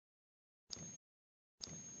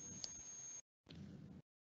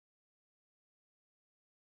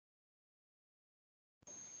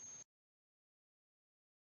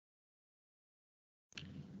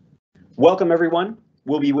Welcome, everyone.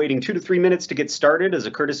 We'll be waiting 2 to 3 minutes to get started as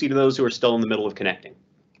a courtesy to those who are still in the middle of connecting.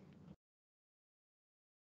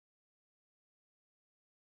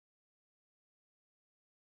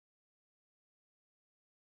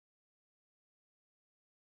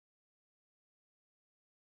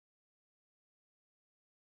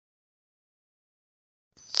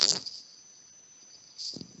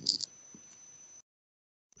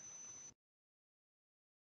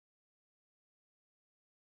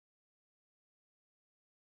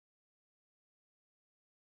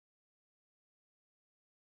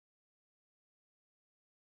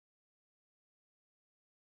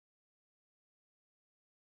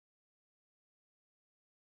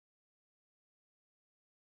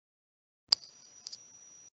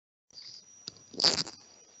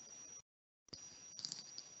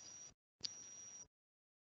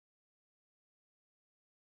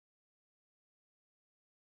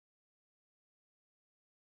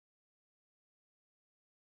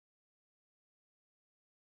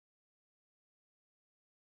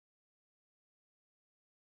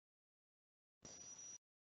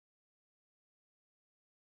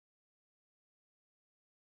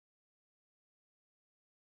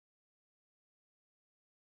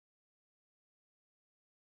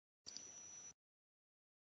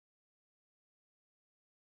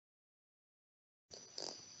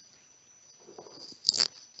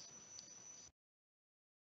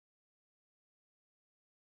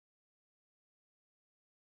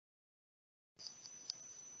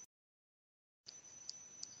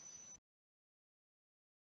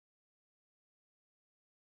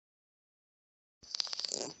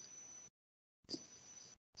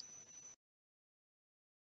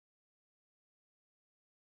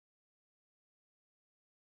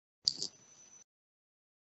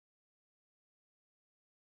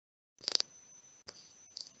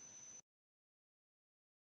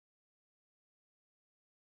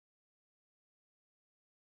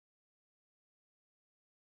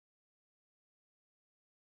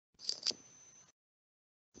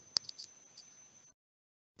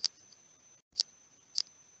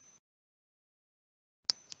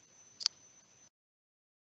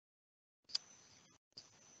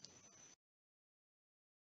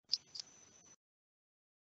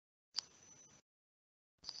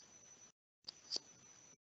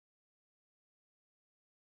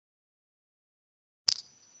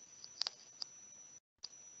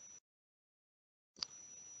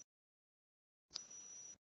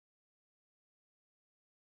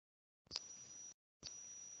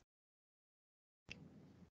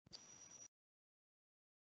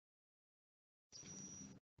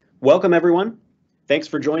 Welcome, everyone. Thanks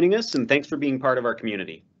for joining us and thanks for being part of our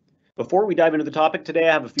community. Before we dive into the topic today,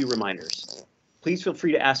 I have a few reminders. Please feel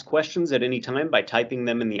free to ask questions at any time by typing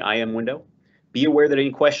them in the IM window. Be aware that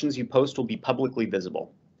any questions you post will be publicly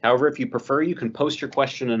visible. However, if you prefer, you can post your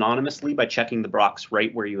question anonymously by checking the box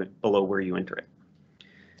right below where you enter it.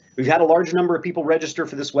 We've had a large number of people register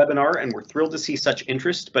for this webinar and we're thrilled to see such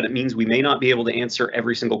interest, but it means we may not be able to answer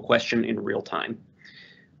every single question in real time.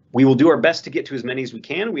 We will do our best to get to as many as we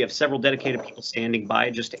can. We have several dedicated people standing by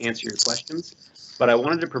just to answer your questions, but I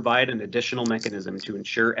wanted to provide an additional mechanism to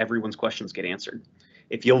ensure everyone's questions get answered.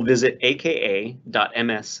 If you'll visit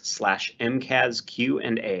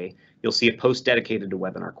aka.ms/MCAS-Q&A, you'll see a post dedicated to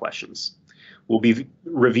webinar questions. We'll be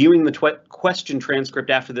reviewing the question transcript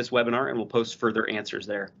after this webinar and we'll post further answers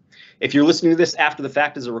there. If you're listening to this after the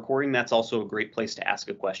fact as a recording, that's also a great place to ask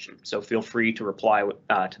a question. So feel free to reply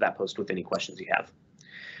to that post with any questions you have.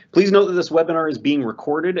 Please note that this webinar is being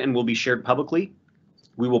recorded and will be shared publicly.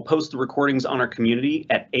 We will post the recordings on our community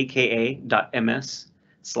at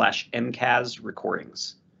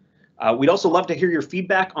aka.ms/MCAS-recordings. We'd also love to hear your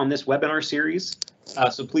feedback on this webinar series,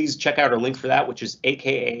 so please check out our link for that, which is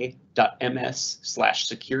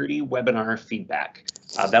aka.ms/security-webinar-feedback.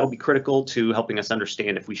 That'll be critical to helping us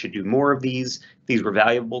understand if we should do more of these, if these were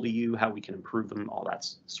valuable to you, how we can improve them, all that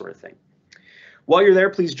sort of thing. While you're there,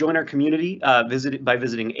 please join our community by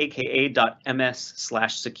visiting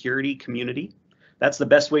aka.ms/security-community. That's the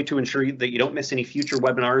best way to ensure that you don't miss any future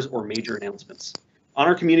webinars or major announcements. On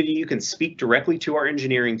our community, you can speak directly to our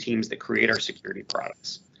engineering teams that create our security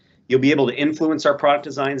products. You'll be able to influence our product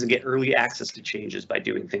designs and get early access to changes by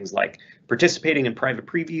doing things like participating in private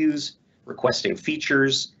previews, requesting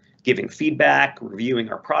features, giving feedback, reviewing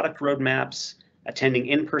our product roadmaps, attending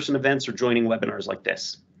in-person events, or joining webinars like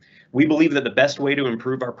this. We believe that the best way to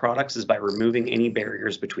improve our products is by removing any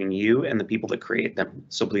barriers between you and the people that create them,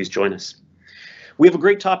 so please join us. We have a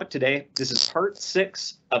great topic today. This is part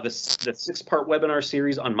 6 of the 6-part webinar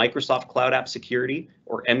series on Microsoft Cloud App Security,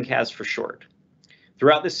 or MCAS for short.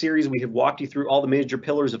 Throughout this series, we have walked you through all the major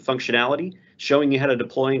pillars of functionality, showing you how to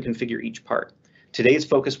deploy and configure each part. Today's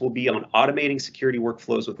focus will be on automating security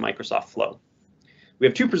workflows with Microsoft Flow. We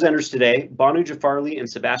have two presenters today, Banu Jafarli and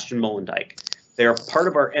Sebastian Mollendijk. They are part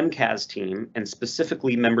of our MCAS team and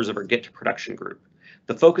specifically members of our Get to Production group.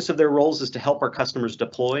 The focus of their roles is to help our customers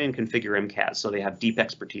deploy and configure MCAS, so they have deep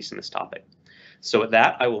expertise in this topic. So with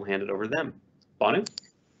that, I will hand it over to them. Banu?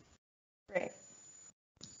 Great.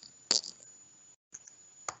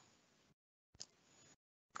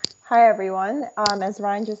 Hi, everyone. As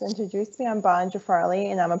Ryan just introduced me, I'm Banu Jafarli,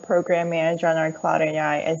 and I'm a program manager on our Cloud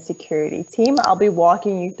AI and Security team. I'll be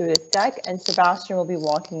walking you through this deck, and Sebastian will be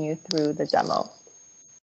walking you through the demo.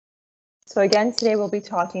 So again, today we'll be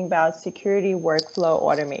talking about security workflow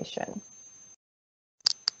automation.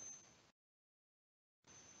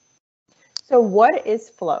 So what is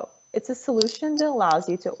Flow? It's a solution that allows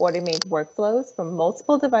you to automate workflows from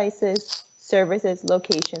multiple devices, services,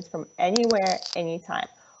 locations from anywhere, anytime.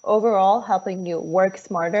 Overall, helping you work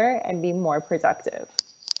smarter and be more productive.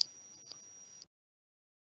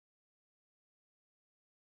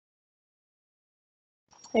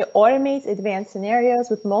 It automates advanced scenarios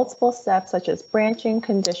with multiple steps such as branching,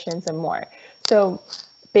 conditions, and more. So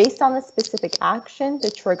based on the specific action, the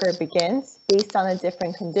trigger begins. Based on a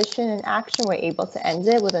different condition and action, we're able to end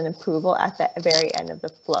it with an approval at the very end of the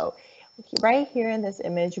flow. Right here in this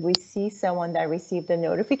image, we see someone that received a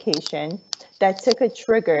notification that took a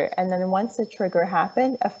trigger, and then once the trigger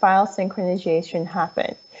happened, a file synchronization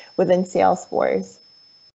happened within Salesforce.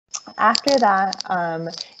 After that,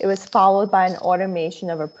 it was followed by an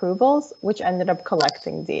automation of approvals, which ended up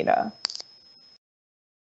collecting data.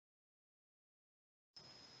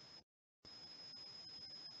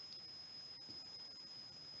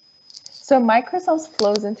 So Microsoft's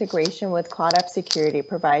Flows integration with Cloud App Security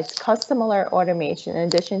provides custom alert automation in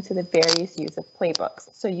addition to the various use of playbooks.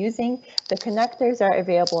 So using the connectors that are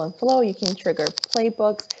available in Flow, you can trigger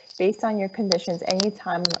playbooks based on your conditions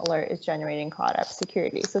anytime an alert is generating Cloud App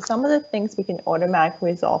Security. So some of the things we can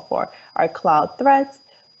automatically resolve for are cloud threats,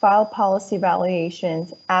 file policy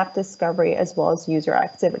validations, app discovery, as well as user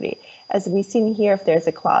activity. As we've seen here, if there's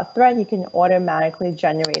a cloud threat, you can automatically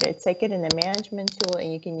generate a ticket in the management tool,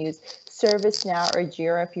 and you can use ServiceNow or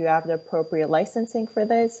Jira if you have the appropriate licensing for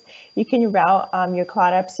this. You can route your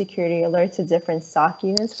Cloud App Security alert to different SOC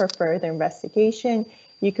units for further investigation.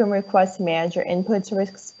 You can request manager input to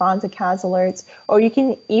respond to CAS alerts, or you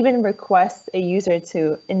can even request a user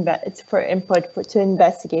to investigate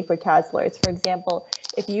for CAS alerts. For example,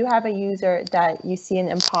 if you have a user that you see an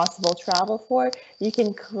impossible travel for, you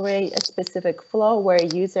can create a specific flow where a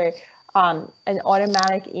user, an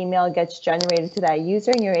automatic email gets generated to that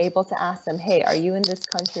user, and you're able to ask them, hey, are you in this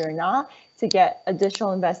country or not, to get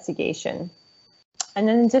additional investigation. And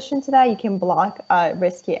in addition to that, you can block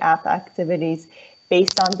risky app activities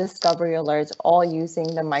based on discovery alerts, all using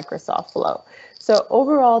the Microsoft Flow. So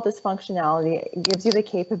overall, this functionality gives you the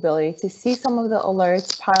capability to see some of the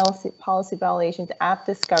alerts, policy validations, app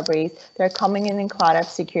discoveries that are coming in Cloud App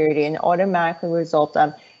Security, and automatically resolve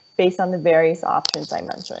them based on the various options I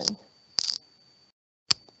mentioned.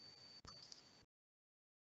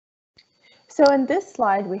 So in this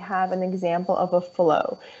slide, we have an example of a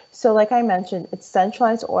flow. So like I mentioned, it's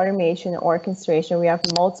centralized automation and orchestration. We have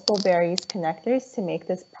multiple various connectors to make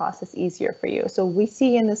this process easier for you. So we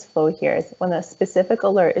see in this flow here is when a specific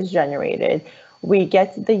alert is generated, we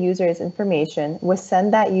get the user's information, we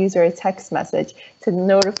send that user a text message to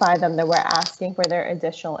notify them that we're asking for their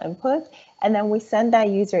additional input, and then we send that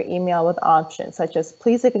user email with options such as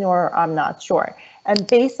please ignore or I'm not sure. And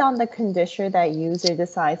based on the condition that user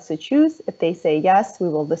decides to choose, if they say yes, we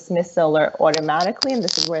will dismiss the alert automatically, and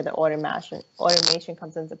this is where the automation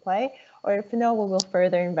comes into play, or if no, we will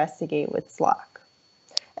further investigate with Slack.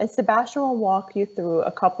 And Sebastian will walk you through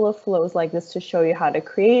a couple of flows like this to show you how to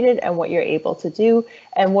create it and what you're able to do,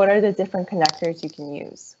 and what are the different connectors you can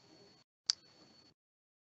use.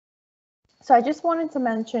 So I just wanted to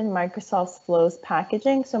mention Microsoft's Flow's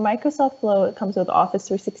packaging. So Microsoft Flow, it comes with Office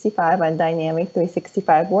 365 and Dynamic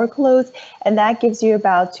 365 workloads, and that gives you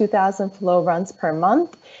about 2,000 Flow runs per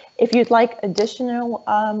month. If you'd like additional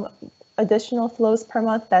flows per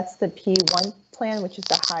month, that's the P1 plan, which is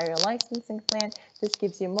the higher licensing plan. This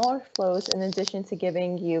gives you more flows in addition to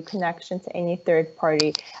giving you connection to any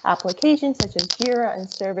third-party applications such as Jira and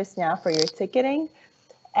ServiceNow for your ticketing.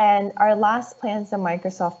 And our last plan is the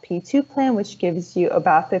Microsoft P2 plan, which gives you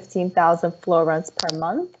about 15,000 flow runs per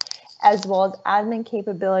month, as well as admin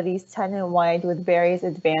capabilities tenant-wide with various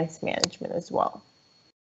advanced management as well.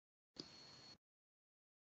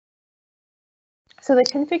 So the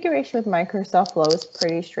configuration with Microsoft Flow is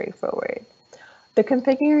pretty straightforward. The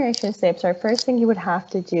configuration steps are first thing you would have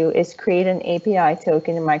to do is create an API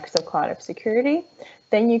token in Microsoft Cloud App Security.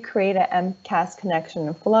 Then you create an MCAS connection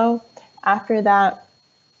and flow. After that,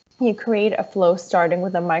 you create a flow starting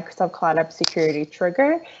with a Microsoft Cloud App Security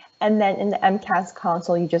trigger. And then in the MCAS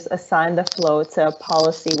console, you just assign the flow to a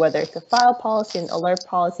policy, whether it's a file policy, an alert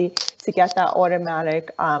policy, to get that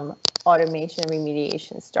automatic automation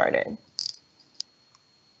remediation started.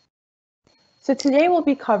 So today we'll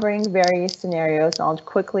be covering various scenarios. I'll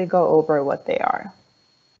quickly go over what they are.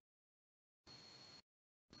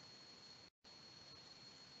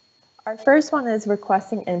 Our first one is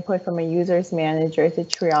requesting input from a user's manager to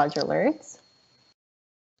triage alerts.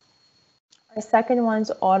 Our second one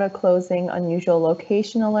is auto closing unusual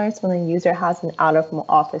location alerts when a user has an out of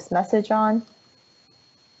office message on.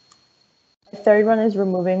 The third one is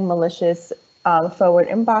removing malicious forward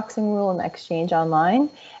inboxing rule in Exchange Online.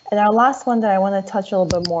 And our last one that I want to touch a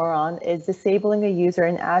little bit more on is disabling a user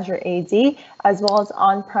in Azure AD as well as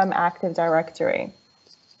on-prem Active Directory.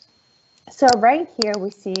 So right here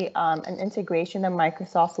we see an integration that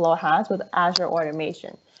Microsoft Flow has with Azure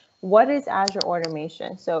Automation. What is Azure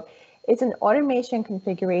Automation? So it's an automation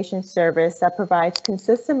configuration service that provides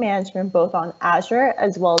consistent management both on Azure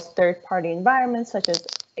as well as third-party environments such as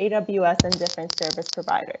AWS and different service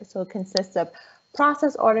providers. So it consists of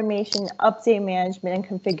process automation, update management, and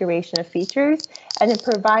configuration of features, and it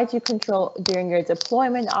provides you control during your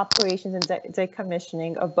deployment, operations, and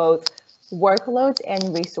decommissioning of both workloads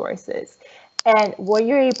and resources. And what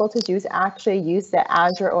you're able to do is actually use the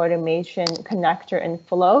Azure Automation connector and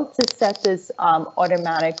flow to set this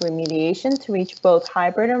automatic remediation to reach both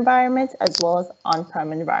hybrid environments as well as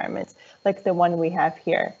on-prem environments, like the one we have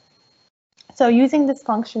here. So using this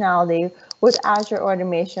functionality with Azure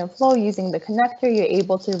Automation Flow, using the connector, you're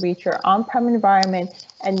able to reach your on-prem environment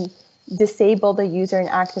and disable the user in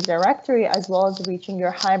Active Directory, as well as reaching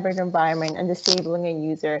your hybrid environment and disabling a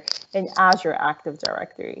user in Azure Active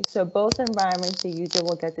Directory. So both environments, the user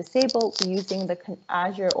will get disabled using the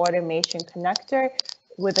Azure Automation connector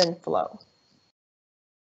within Flow.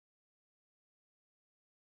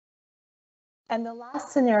 And the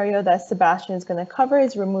last scenario that Sebastian is going to cover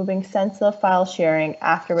is removing sensitive file sharing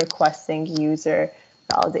after requesting user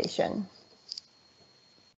validation.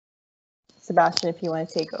 Sebastian, if you want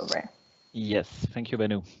to take over. Yes, thank you,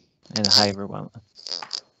 Banu. And hi, everyone.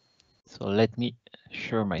 So let me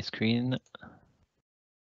share my screen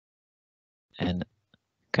and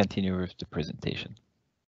continue with the presentation.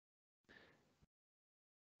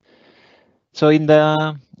 So in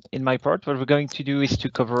my part, what we're going to do is to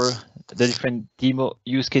cover the different demo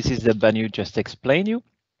use cases that Banu just explained you.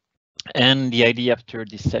 And the idea after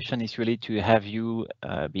this session is really to have you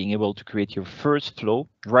being able to create your first flow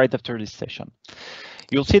right after this session.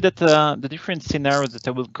 You'll see that the different scenarios that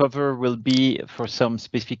I will cover will be, for some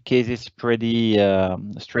specific cases, pretty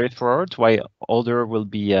straightforward, while other will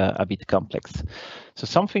be a bit complex. So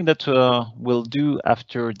something that we'll do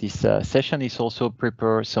after this session is also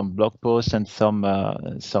prepare some blog posts and some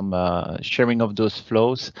sharing of those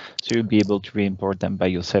flows, so you'll be able to re-import them by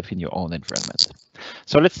yourself in your own environment.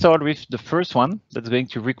 So let's start with the first one that's going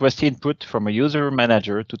to request input from a user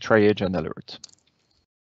manager to triage an alert.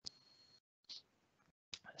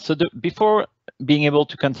 So before being able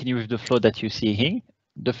to continue with the flow that you see here,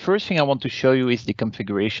 the first thing I want to show you is the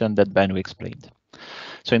configuration that Banu explained.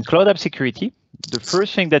 So in Cloud App Security, the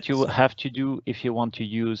first thing that you have to do if you want to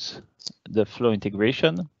use the flow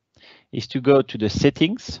integration is to go to the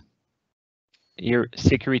settings, here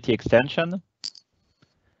security extension,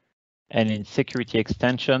 and in security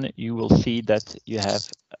extension, you will see that you have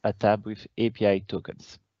a tab with API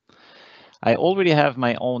tokens. I already have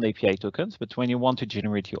my own API tokens, but when you want to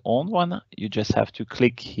generate your own one, you just have to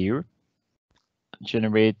click here,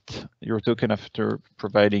 generate your token after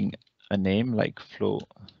providing a name like Flow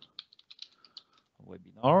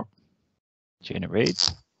Webinar,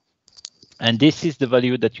 generate. And this is the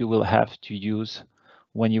value that you will have to use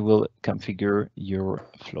when you will configure your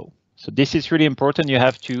flow. So this is really important. You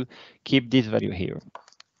have to keep this value here.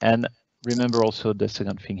 And remember also the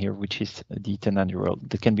second thing here, which is the tenant URL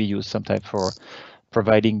that can be used sometimes for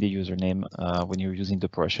providing the username when you're using the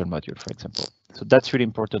PowerShell module, for example. So that's really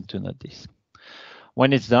important to note this.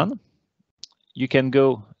 When it's done, you can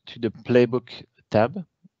go to the Playbook tab.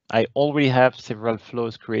 I already have several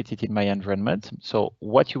flows created in my environment. So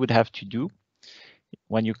what you would have to do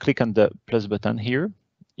when you click on the plus button here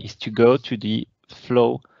is to go to the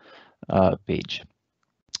flow page.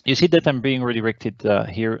 You see that I'm being redirected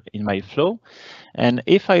here in my flow. And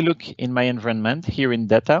if I look in my environment here in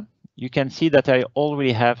data, you can see that I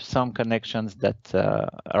already have some connections that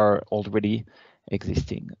are already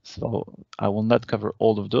existing. So I will not cover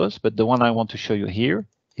all of those, but the one I want to show you here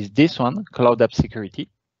is this one, Cloud App Security.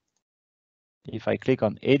 If I click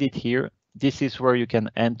on Edit here, this is where you can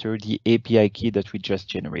enter the API key that we just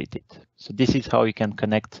generated. So this is how you can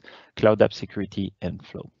connect Cloud App Security and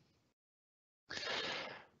Flow.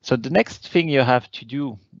 So the next thing you have to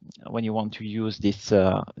do when you want to use this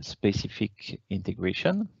specific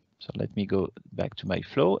integration. So let me go back to my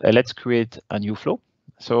flow. Let's create a new flow.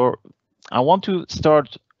 So I want to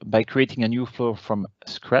start by creating a new flow from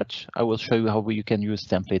scratch. I will show you how you can use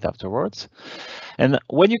template afterwards. And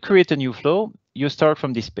when you create a new flow, you start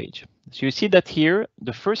from this page. So you see that here,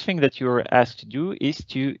 the first thing that you're asked to do is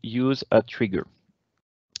to use a trigger.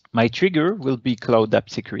 My trigger will be Cloud App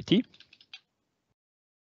Security.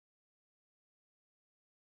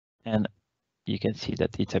 And you can see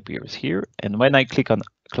that it appears here. And when I click on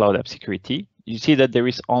Cloud App Security, you see that there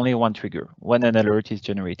is only one trigger when an alert is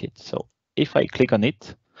generated. So if I click on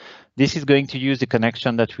it, this is going to use the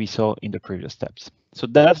connection that we saw in the previous steps. So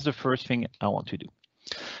that's the first thing I want to do.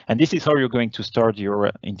 And this is how you're going to start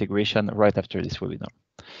your integration right after this webinar.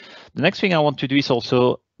 The next thing I want to do is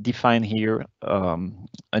also define here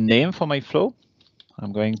a name for my flow.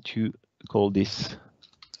 I'm going to call this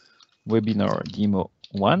webinar demo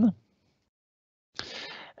 1.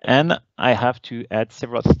 And I have to add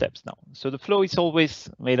several steps now. So the flow is always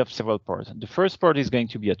made of several parts. The first part is going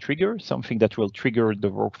to be a trigger, something that will trigger the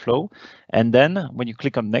workflow. And then when you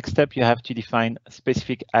click on next step, you have to define a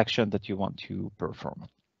specific action that you want to perform.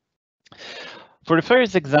 For the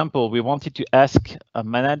first example, we wanted to ask a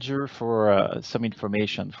manager for some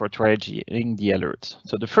information for triaging the alerts.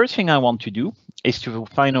 So the first thing I want to do is to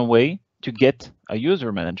find a way to get a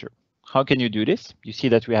user manager. How can you do this? You see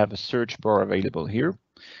that we have a search bar available here.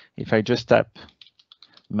 If I just tap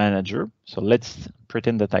manager, so let's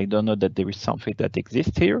pretend that I don't know that there is something that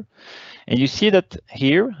exists here. And you see that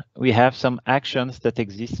here we have some actions that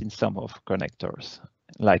exist in some of connectors,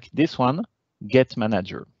 like this one, get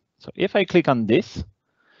manager. So if I click on this,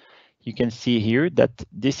 you can see here that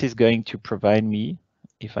this is going to provide me,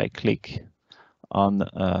 if I click on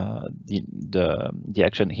the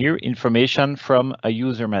action here, information from a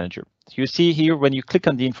user manager. So you see here, when you click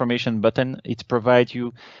on the information button, it provides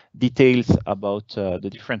you details about the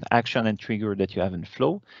different action and trigger that you have in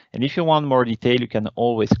Flow. And if you want more detail, you can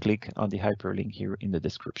always click on the hyperlink here in the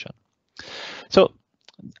description. So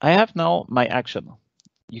I have now my action.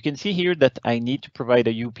 You can see here that I need to provide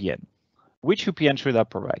a UPN. Which UPN should I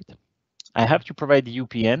provide? I have to provide the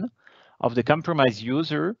UPN of the compromised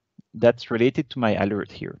user that's related to my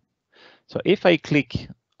alert here. So if I click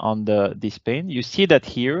on this pane, you see that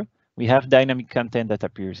here we have dynamic content that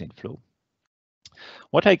appears in Flow.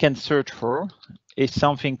 What I can search for is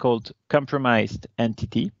something called compromised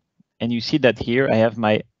entity. And you see that here I have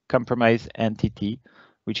my compromised entity,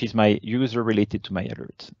 which is my user related to my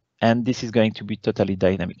alert. And this is going to be totally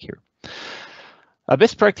dynamic here. A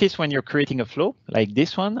best practice when you're creating a flow like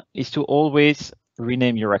this one is to always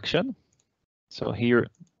rename your action. So here,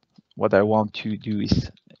 what I want to do is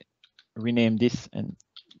rename this and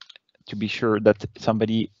to be sure that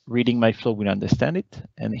somebody reading my flow will understand it.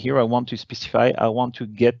 And here I want to specify, I want to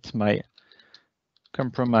get my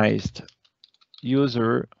compromised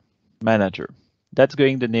user manager. That's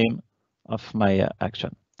going the name of my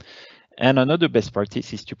action. And another best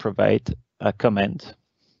practice is to provide a comment.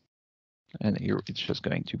 And here it's just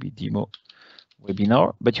going to be demo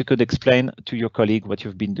webinar, but you could explain to your colleague what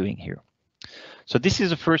you've been doing here. So this is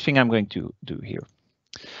the first thing I'm going to do here.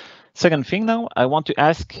 Second thing now, I want to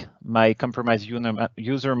ask my compromised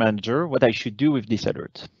user manager what I should do with this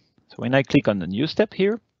alert. So when I click on the new step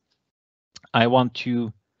here, I want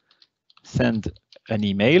to send an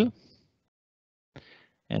email.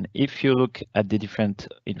 And if you look at the different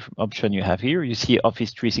options you have here, you see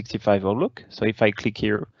Office 365 Outlook. So if I click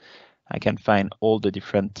here, I can find all the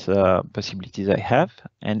different possibilities I have.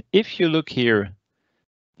 And if you look here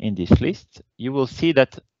in this list, you will see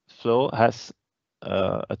that Flow has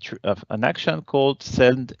an action called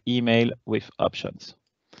send email with options.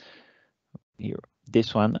 Here,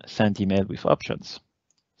 this one, send email with options.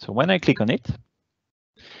 So when I click on it,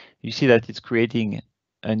 you see that it's creating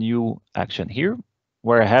a new action here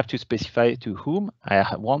where I have to specify to whom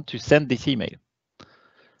I want to send this email.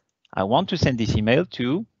 I want to send this email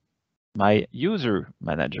to my user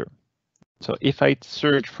manager. So if I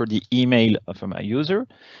search for the email of my user,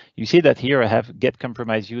 you see that here I have get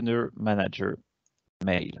compromised user manager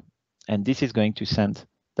mail, and this is going to send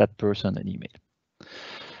that person an email.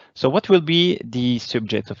 So what will be the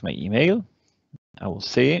subject of my email? I will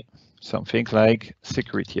say something like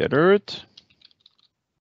security alert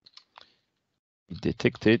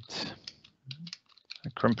detected a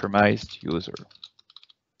compromised user.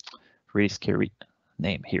 Really scary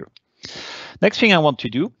name here. Next thing I want to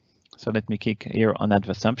do, so let me click here on Add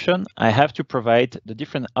Assumption. I have to provide the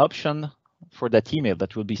different option for that email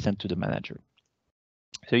that will be sent to the manager.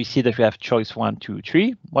 So you see that we have choice 1, 2,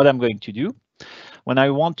 3. What I'm going to do, when I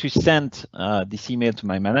want to send this email to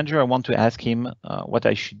my manager, I want to ask him what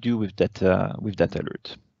I should do with that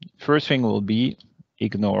alert. First thing will be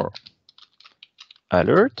ignore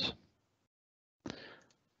alert.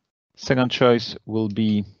 Second choice will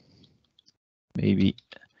be maybe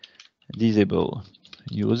disable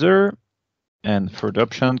user, and third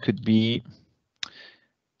option could be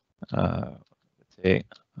let's say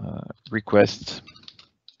request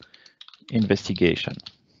investigation.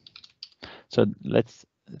 So let's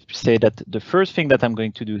say that the first thing that I'm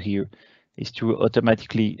going to do here is to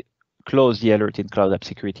automatically close the alert in Cloud App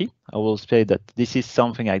Security. I will say that this is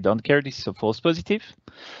something I don't care. This is a false positive.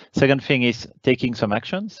 Second thing is taking some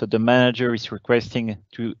action. So the manager is requesting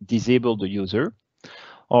to disable the user.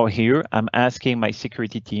 Or here, I'm asking my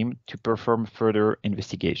security team to perform further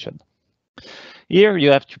investigation. Here,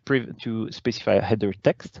 you have to specify a header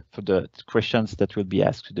text for the questions that will be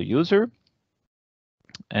asked to the user.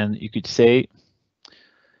 And you could say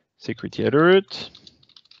security alert.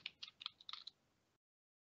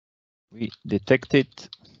 We detected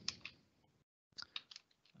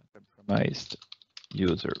a compromised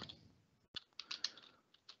user.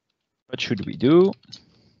 What should we do?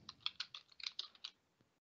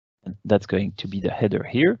 And that's going to be the header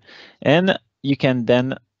here. And you can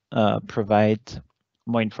then provide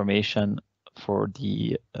more information for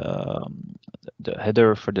the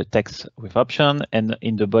header for the text with option, and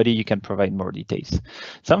in the body you can provide more details.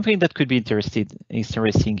 Something that could be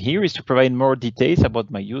interesting here is to provide more details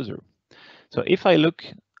about my user. So if I look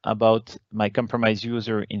about my compromised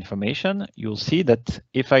user information, you'll see that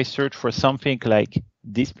if I search for something like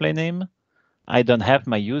display name, I don't have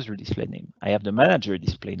my user display name. I have the manager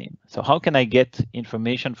display name. So how can I get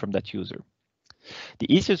information from that user?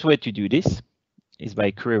 The easiest way to do this is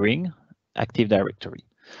by querying Active Directory,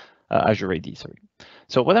 Azure AD, sorry.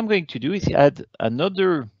 So what I'm going to do is add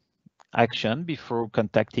another action before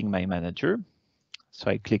contacting my manager. So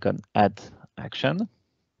I click on Add Action.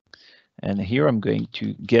 And here I'm going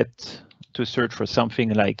to search for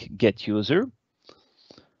something like get user.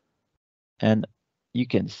 And you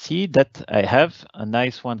can see that I have a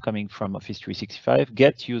nice one coming from Office 365,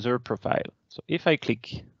 get user profile. So if I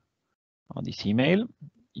click on this email,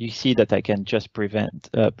 you see that I can just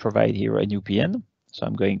provide here a new PN. So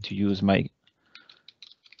I'm going to use my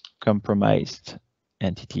compromised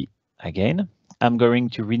entity again. I'm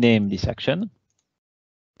going to rename this action.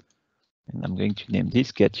 And I'm going to name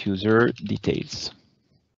this get user details.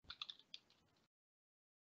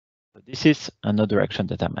 So this is another action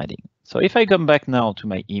that I'm adding. So if I come back now to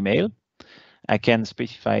my email, I can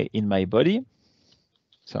specify in my body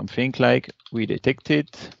something like we detected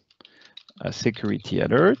a security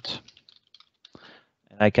alert.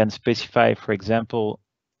 And I can specify, for example,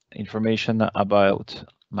 information about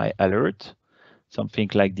my alert, something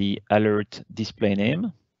like the alert display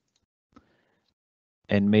name,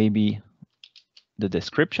 and maybe the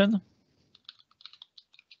description.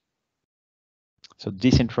 So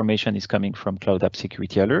this information is coming from Cloud App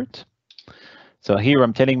Security Alert. So here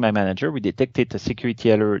I'm telling my manager, we detected a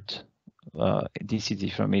security alert. This is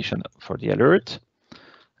information for the alert.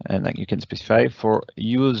 And you can specify for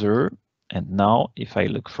user. And now if I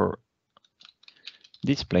look for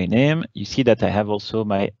display name, you see that I have also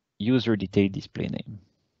my user detail display name.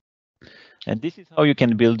 And this is how you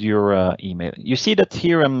can build your email. You see that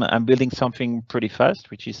here I'm building something pretty fast,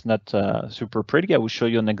 which is not super pretty. I will show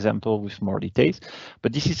you an example with more details,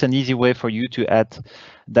 but this is an easy way for you to add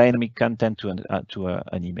dynamic content to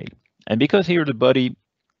an email. And because here the body,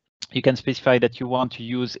 you can specify that you want to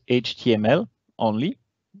use HTML only.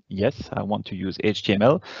 Yes, I want to use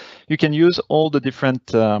HTML. You can use all the different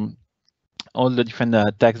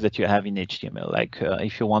tags that you have in HTML. Like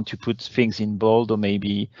if you want to put things in bold or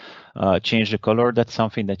maybe change the color, that's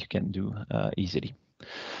something that you can do easily.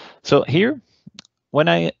 So here, when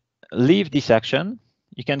I leave this action,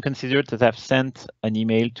 you can consider that I've sent an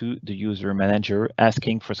email to the user manager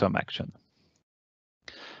asking for some action.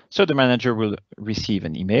 So the manager will receive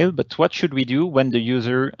an email, but what should we do when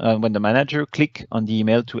the manager click on the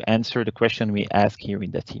email to answer the question we ask here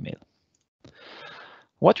in that email?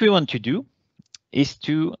 What we want to do is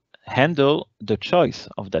to handle the choice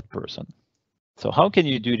of that person. So how can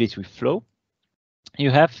you do this with Flow?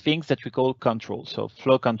 You have things that we call controls, so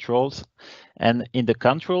Flow controls. And in the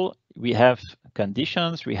control, we have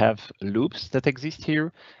conditions, we have loops that exist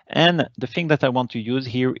here. And the thing that I want to use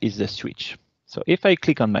here is the switch. So if I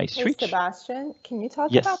click on my Hey, switch. Sebastian, can you talk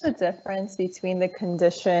Yes. about the difference between the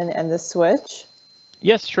condition and the switch?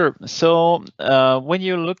 Yes, sure. So when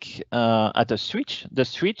you look at a switch, the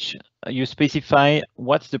switch, you specify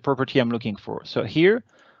what's the property I'm looking for. So here,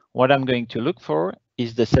 what I'm going to look for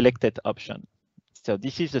is the selected option. So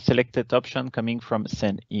this is the selected option coming from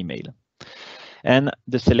send email. And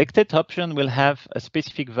the selected option will have a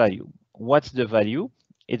specific value. What's the value?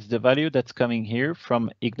 It's the value that's coming here from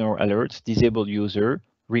ignore alerts, disable user,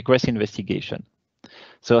 request investigation.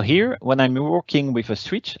 So here, when I'm working with a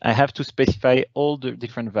switch, I have to specify all the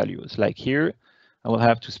different values. Like here, I will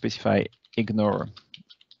have to specify ignore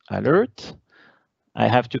alert. I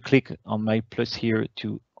have to click on my plus here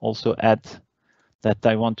to also add that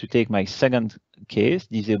I want to take my second case,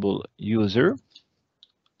 disable user.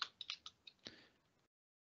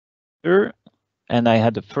 And I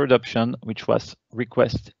had the third option, which was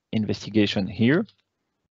request investigation here,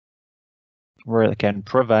 where I can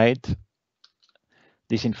provide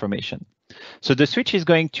this information. So the switch is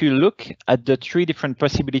going to look at the three different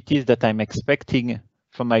possibilities that I'm expecting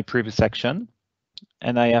from my previous action.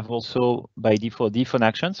 And I have also by default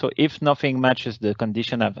action. So if nothing matches the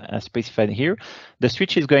condition I've specified here, the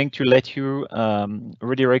switch is going to let you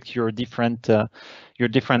redirect your different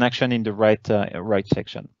action in the right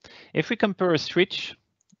section. If we compare a switch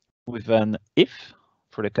with an if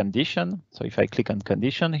for the condition, so if I click on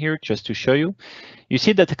condition here just to show you, you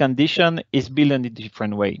see that the condition is built in a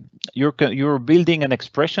different way. You're building an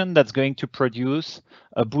expression that's going to produce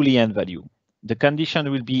a Boolean value. The condition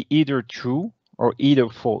will be either true or either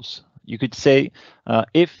false. You could say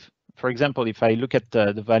if, for example, if I look at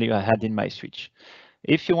the value I had in my switch,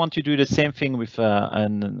 if you want to do the same thing with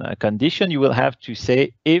a condition, you will have to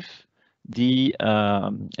say if the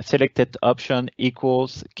selected option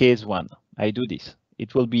equals case 1. I do this.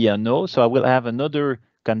 It will be a no, so I will have another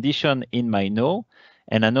condition in my no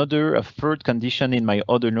and a third condition in my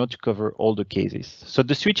other no to cover all the cases. So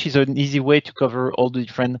the switch is an easy way to cover all the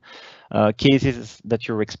different cases that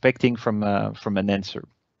you're expecting from an answer.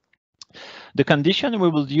 The condition, we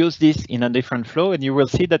will use this in a different flow, and you will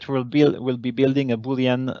see that we'll be building a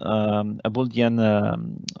Boolean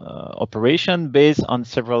operation based on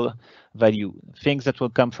several value, things that will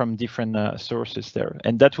come from different sources there,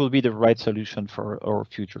 and that will be the right solution for our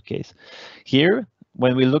future case. Here,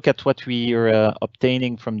 when we look at what we are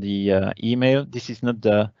obtaining from the email, this is not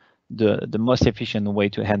the most efficient way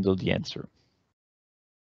to handle the answer.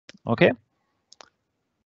 Okay.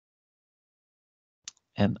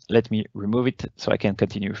 And let me remove it so I can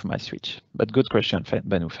continue with my switch. But good question,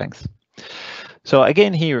 Banu, thanks. So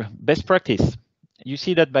again here, best practice. You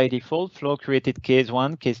see that by default, Flow created case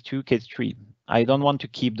 1, case 2, case 3. I don't want to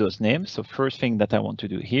keep those names. So first thing that I want to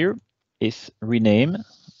do here is rename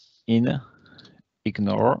in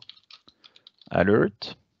ignore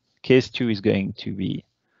alert. Case 2 is going to be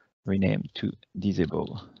renamed to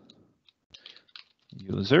disable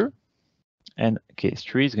user. And case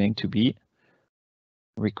 3 is going to be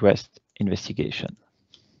request investigation.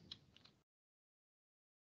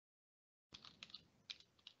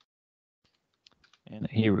 And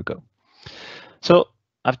here we go. So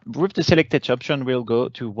with the selected option, we'll go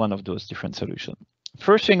to one of those different solutions.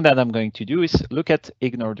 First thing that I'm going to do is look at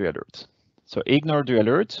ignore the alert. So ignore the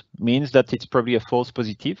alert means that it's probably a false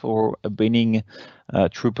positive or a binning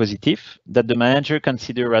true positive that the manager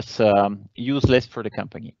considers as useless for the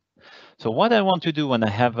company. So what I want to do when I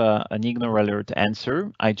have an ignore alert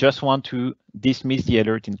answer, I just want to dismiss the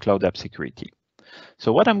alert in Cloud App Security.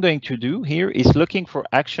 So what I'm going to do here is looking for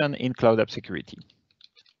action in Cloud App Security.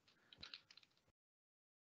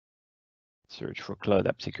 Search for Cloud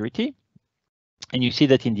App Security. And you see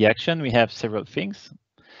that in the action, we have several things.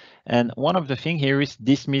 And one of the things here is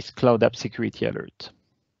dismiss Cloud App Security alert.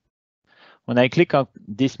 When I click on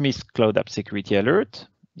dismiss Cloud App Security alert,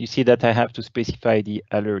 you see that I have to specify the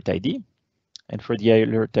alert ID. And for the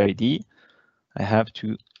alert ID, I have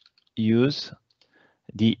to use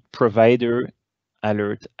the provider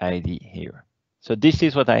alert ID here. So this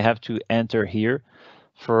is what I have to enter here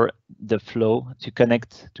for the flow to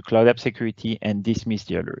connect to Cloud App Security and dismiss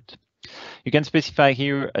the alert. You can specify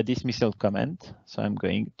here a dismissal comment. So I'm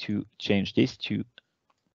going to change this to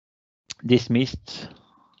dismissed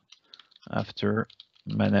after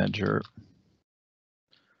manager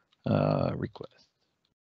request.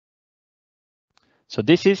 So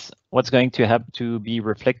this is what's going to have to be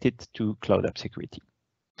reflected to Cloud App Security.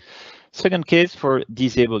 Second case for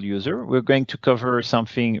disable user, we're going to cover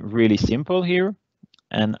something really simple here.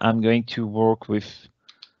 And I'm going to work with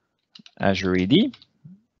Azure AD.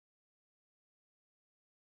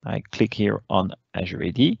 I click here on Azure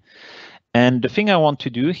AD. And the thing I want to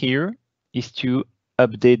do here is to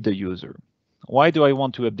update the user. Why do I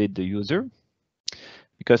want to update the user?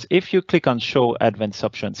 Because if you click on Show Advanced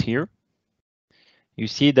Options here, you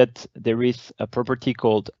see that there is a property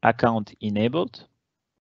called Account Enabled,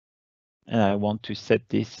 and I want to set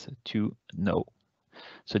this to No.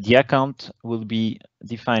 So the account will be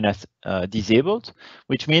defined as disabled,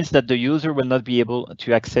 which means that the user will not be able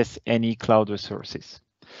to access any cloud resources.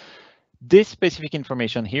 This specific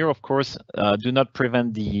information here, of course, do not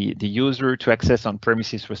prevent the user to access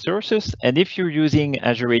on-premises resources. And if you're using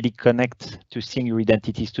Azure AD Connect to sync your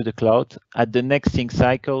identities to the cloud, at the next sync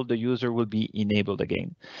cycle, the user will be enabled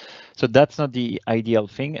again. So that's not the ideal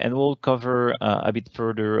thing, and we'll cover a bit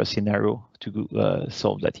further a scenario to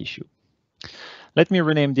solve that issue. Let me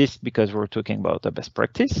rename this because we're talking about a best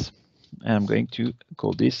practice. I'm going to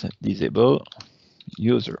call this disable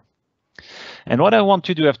user. And what I want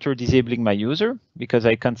to do after disabling my user, because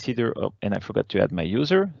I consider, oh, and I forgot to add my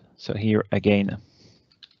user. So here again,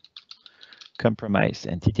 compromised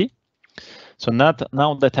entity. So now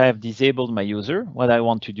that I have disabled my user, what I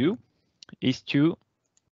want to do is to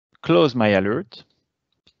close my alert.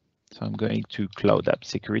 So I'm going to Cloud App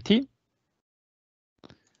Security.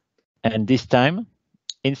 And this time,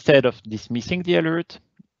 instead of dismissing the alert,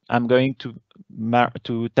 I'm going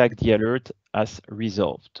to tag the alert as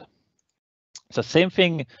resolved. So same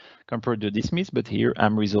thing compared to dismiss, but here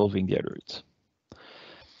I'm resolving the alert.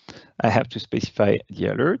 I have to specify the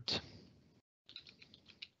alert.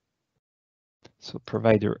 So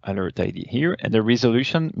provider alert ID here, and the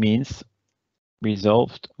resolution means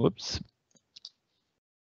resolved. Whoops.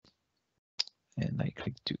 And I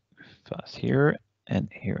click too fast here, and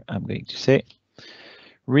here I'm going to say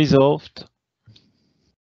resolved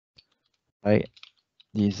by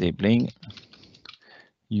disabling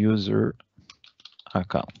user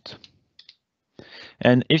account.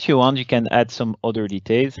 And if you want, you can add some other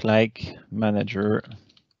details like manager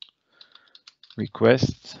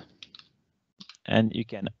request, and you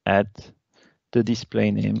can add the display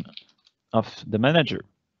name of the manager,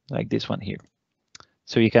 like this one here.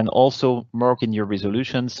 So you can also mark in your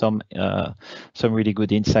resolution some really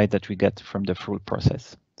good insight that we get from the full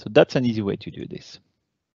process. So that's an easy way to do this.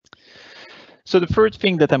 So the first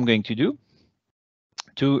thing that I'm going to do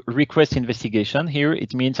to request investigation here,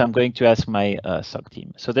 it means I'm going to ask my SOC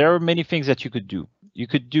team. So there are many things that you could do. You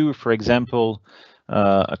could do, for example,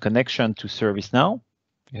 a connection to ServiceNow.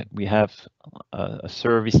 We have a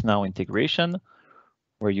ServiceNow integration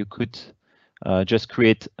where you could just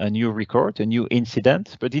create a new record, a new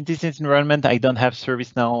incident. But in this environment, I don't have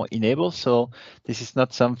ServiceNow enabled, so this is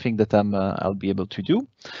not something that I'll be able to do.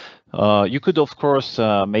 You could, of course,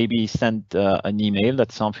 maybe send an email.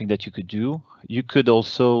 That's something that you could do. You could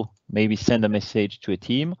also maybe send a message to a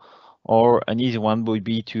team, or an easy one would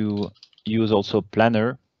be to use also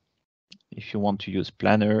Planner, if you want to use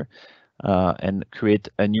Planner, and create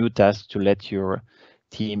a new task to let your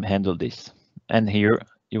team handle this. And here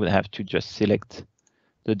you will have to just select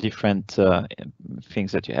the different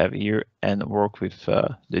things that you have here and work with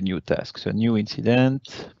the new task. So new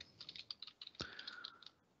incident.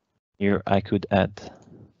 Here I could add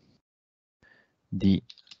the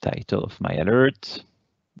title of my alert.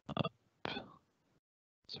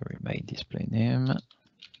 Sorry, my display name.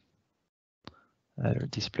 Alert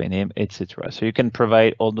display name, etc. So you can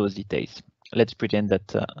provide all those details. Let's pretend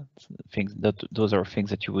that those are things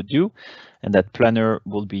that you would do, and that Planner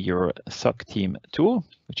will be your SOC team tool,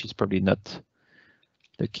 which is probably not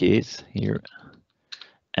the case here.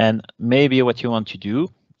 And maybe what you want to do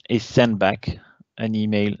is send back an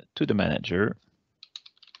email to the manager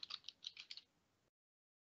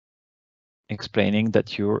explaining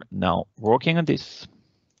that you're now working on this.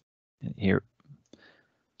 And here,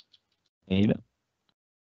 mail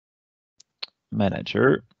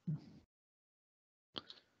manager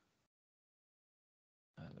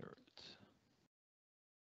alert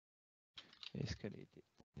escalated,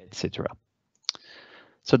 etc.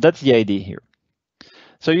 So that's the idea here.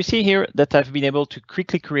 So you see here that I've been able to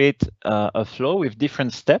quickly create a flow with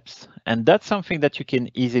different steps, and that's something that you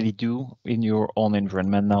can easily do in your own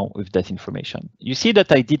environment now with that information. You see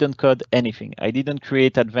that I didn't code anything. I didn't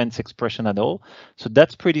create advanced expression at all. So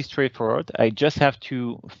that's pretty straightforward. I just have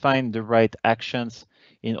to find the right actions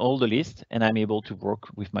in all the lists, and I'm able to work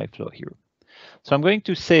with my flow here. So I'm going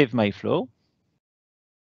to save my flow.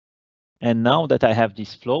 And now that I have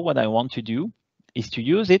this flow, what I want to do is to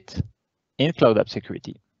use it in Cloud App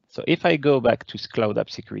Security. So if I go back to Cloud App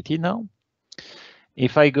Security now,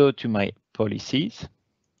 if I go to my policies,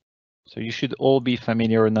 so you should all be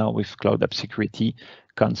familiar now with Cloud App Security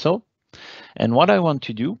console. And what I want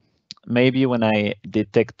to do, maybe when I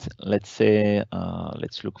detect, let's say,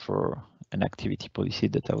 let's look for an activity policy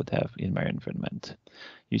that I would have in my environment.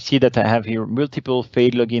 You see that I have here multiple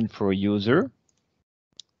failed login for a user.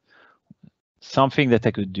 Something that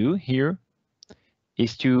I could do here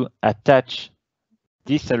is to attach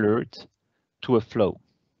this alert to a flow.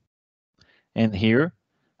 And here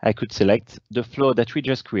I could select the flow that we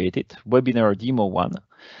just created, webinar demo 1.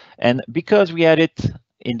 And because we had it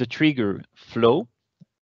in the trigger flow,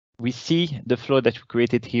 we see the flow that we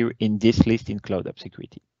created here in this list in Cloud App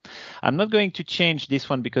Security. I'm not going to change this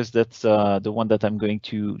one because that's the one that I'm going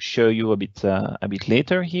to show you a bit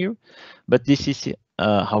later here, but this is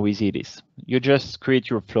how easy it is. You just create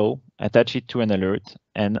your flow, attach it to an alert,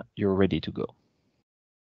 and you're ready to go.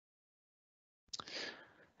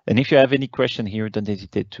 And if you have any question here, don't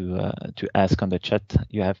hesitate to ask on the chat.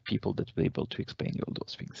 You have people that will be able to explain you all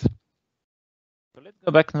those things. So let's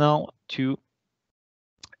go back now to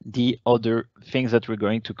the other things that we're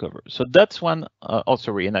going to cover. So that's one, oh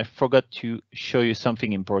sorry, and I forgot to show you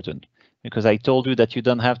something important because I told you that you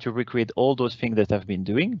don't have to recreate all those things that I've been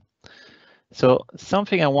doing. So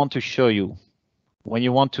something I want to show you when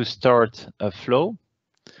you want to start a flow,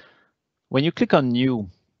 when you click on new,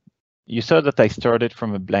 you saw that I started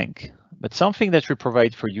from a blank, but something that we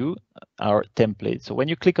provide for you are templates. So when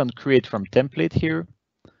you click on create from template here,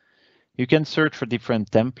 you can search for different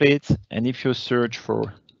templates. And if you search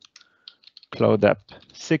for Cloud App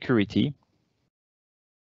Security,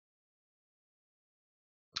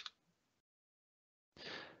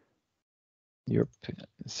 your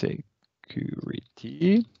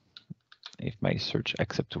security, if my search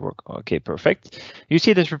accept to work, okay, perfect. You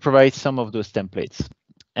see that we provide some of those templates.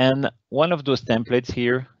 And one of those templates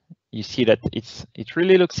here, you see that it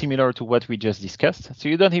really looks similar to what we just discussed. So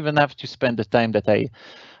you don't even have to spend the time that I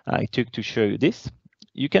took to show you this.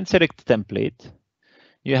 You can select template.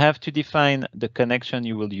 You have to define the connection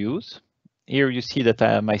you will use. Here you see that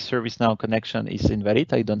my ServiceNow connection is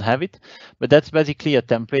invalid. I don't have it, but that's basically a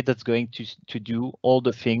template that's going to do all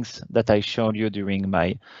the things that I showed you during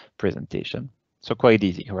my presentation. So quite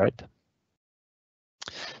easy, right?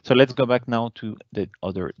 So let's go back now to the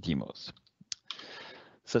other demos.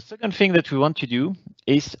 So second thing that we want to do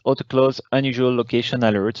is auto-close unusual location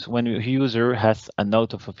alerts when a user has an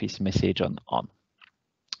out-of-office message on.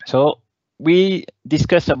 So we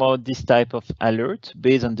discussed about this type of alert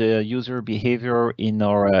based on the user behavior in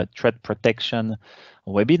our threat protection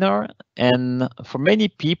webinar. And for many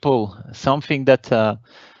people, something that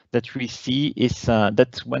that we see is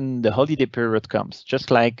that when the holiday period comes,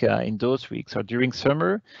 just like in those weeks or during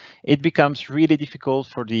summer, it becomes really difficult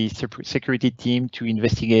for the security team to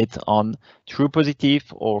investigate on true positive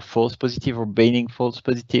or false positive or banning false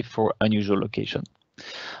positive for unusual location.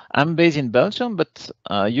 I'm based in Belgium, but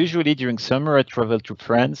usually during summer I travel to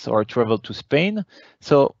France or I travel to Spain.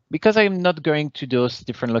 So because I'm not going to those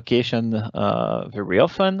different locations very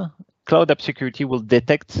often, Cloud App Security will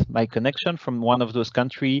detect my connection from one of those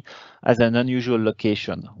countries as an unusual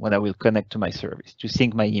location when I will connect to my service to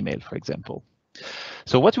sync my email, for example.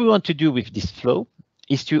 So what we want to do with this flow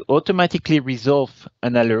is to automatically resolve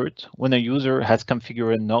an alert when a user has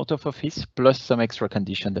configured an out of office plus some extra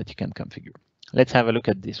condition that you can configure. Let's have a look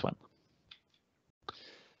at this one.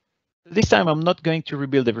 This time I'm not going to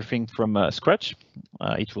rebuild everything from scratch.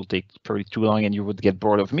 It will take probably too long and you would get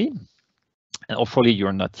bored of me. And hopefully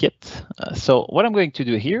you're not yet. So what I'm going to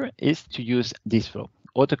do here is to use this flow,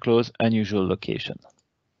 auto-close unusual location.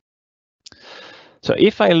 So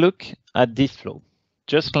if I look at this flow,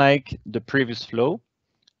 just like the previous flow,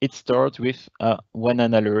 it starts with when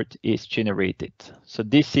an alert is generated. So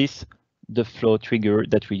this is the flow trigger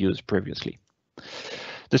that we used previously.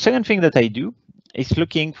 The second thing that I do is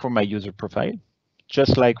looking for my user profile,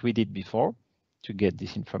 just like we did before, to get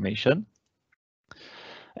this information.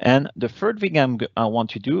 And the third thing I want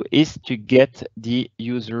to do is to get the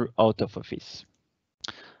user out of office.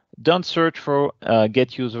 Don't search for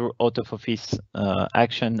get user out of office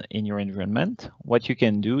action in your environment. What you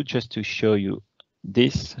can do, just to show you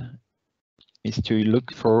this, is to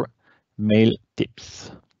look for mail tips.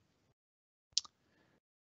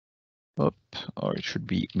 Or it should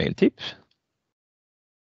be mail tip.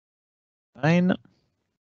 Fine.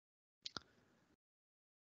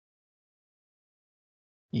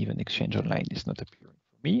 Even Exchange Online is not appearing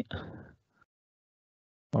for me.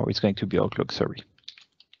 Or it's going to be Outlook, sorry.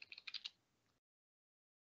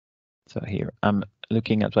 So here I'm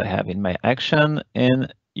looking at what I have in my action,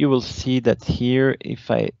 and you will see that here, if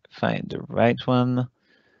I find the right one,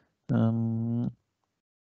 I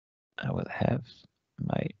will have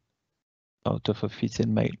my out of office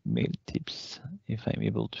and my mail tips, if I'm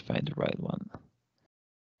able to find the right one.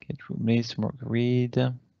 Get room list, mark read.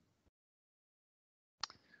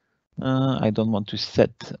 I don't want to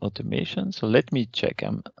set automation, so let me check.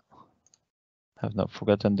 I have not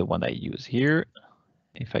forgotten the one I use here.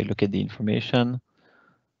 If I look at the information,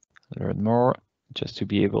 learn more, just to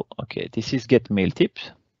be able, okay, this is get mail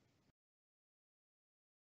tips.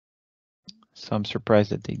 So I'm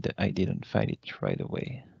surprised that I didn't find it right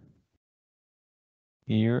away.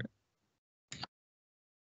 Here.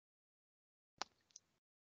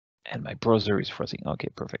 And my browser is freezing. Okay,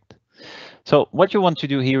 perfect. So what you want to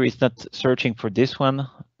do here is not searching for this one,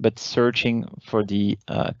 but searching for the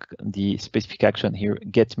specific action here,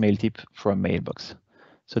 get mail tip from mailbox.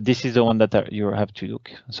 So this is the one that you have to look.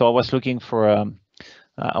 So I was looking for,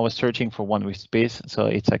 I was searching for one with space, so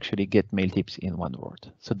it's actually get mail tips in one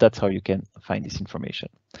word. So that's how you can find this information.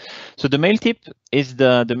 So the mail tip is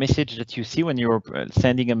the message that you see when you're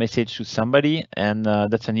sending a message to somebody, and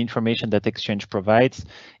that's an information that Exchange provides.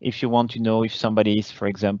 If you want to know if somebody is, for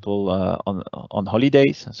example, on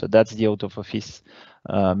holidays, so that's the out of office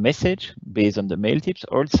message based on the mail tips,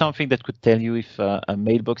 or it's something that could tell you if a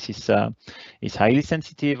mailbox is highly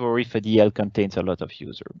sensitive or if a DL contains a lot of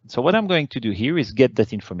user. So what I'm going to do here is get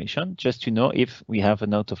that information just to know if we have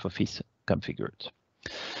an out of office configured.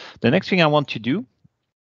 The next thing I want to do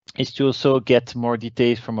is to also get more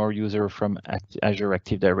details from our user from Azure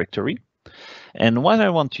Active Directory. And what I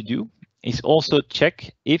want to do is also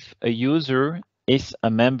check if a user is a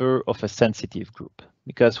member of a sensitive group.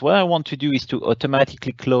 Because what I want to do is to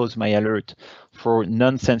automatically close my alert for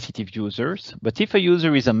non-sensitive users. But if a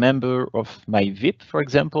user is a member of my VIP, for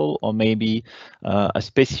example, or maybe a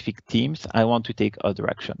specific teams, I want to take other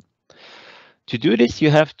action. To do this, you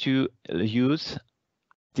have to use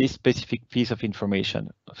this specific piece of information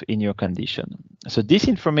in your condition. So this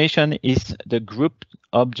information is the group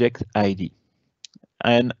object ID.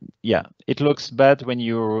 And yeah, it looks bad when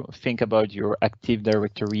you think about your Active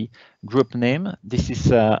Directory group name. This is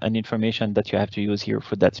an information that you have to use here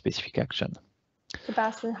for that specific action.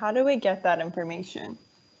 Sebastian, how do we get that information?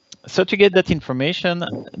 So to get that information,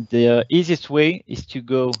 the easiest way is to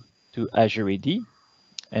go to Azure AD.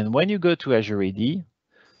 And when you go to Azure AD,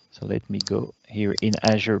 so let me go here in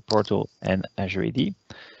Azure Portal and Azure AD.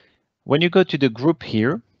 When you go to the group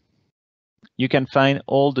here, you can find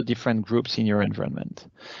all the different groups in your environment.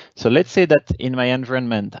 So let's say that in my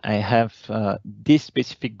environment, I have this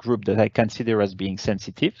specific group that I consider as being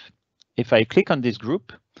sensitive. If I click on this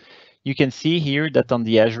group, you can see here that on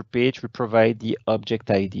the Azure page, we provide the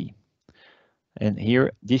object ID. And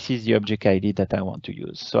here, this is the object ID that I want to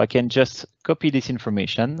use. So I can just copy this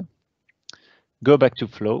information, go back to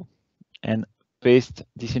Flow, and paste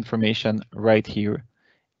this information right here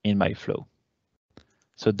in my flow.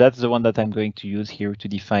 So that's the one that I'm going to use here to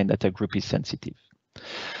define that a group is sensitive.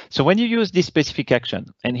 So when you use this specific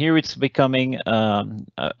action, and here it's becoming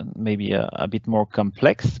maybe a bit more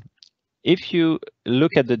complex. If you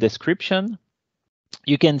look at the description,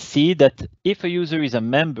 you can see that if a user is a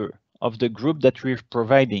member of the group that we're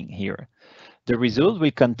providing here, the result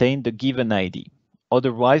will contain the given ID.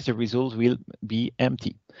 Otherwise, the result will be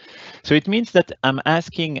empty. So it means that I'm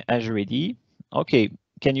asking Azure AD, okay,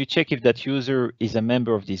 can you check if that user is a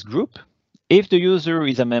member of this group? If the user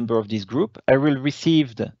is a member of this group, I will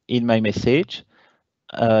receive in my message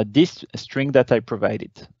this string that I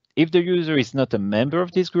provided. If the user is not a member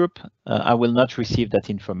of this group, I will not receive that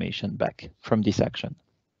information back from this action.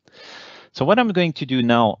 So what I'm going to do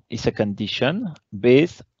now is a condition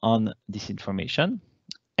based on this information.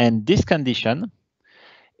 And this condition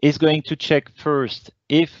is going to check first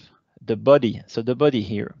if the body, so the body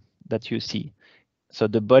here that you see, so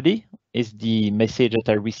the body is the message that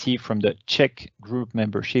I received from the check group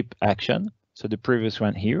membership action, so the previous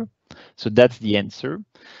one here. So that's the answer.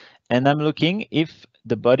 And I'm looking if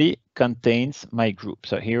the body contains my group.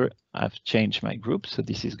 So here I've changed my group, so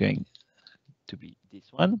this is going to be this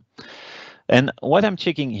one. And what I'm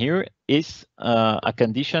checking here is a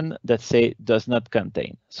condition that say does not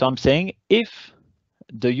contain. So I'm saying if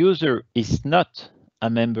the user is not a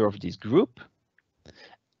member of this group,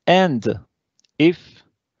 and if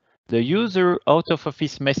the user out of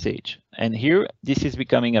office message, and here this is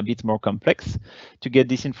becoming a bit more complex. To get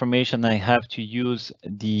this information, I have to use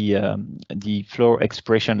the Flow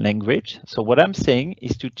expression language. So what I'm saying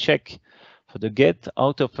is to check for the get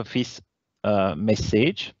out of office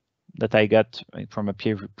message that I got from a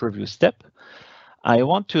previous step. I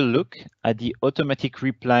want to look at the automatic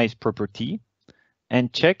replies property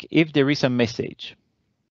and check if there is a message.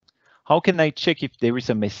 How can I check if there is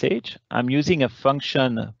a message? I'm using a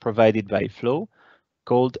function provided by Flow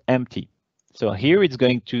called empty. So here it's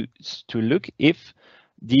going to look if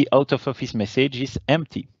the out of office message is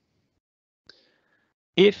empty.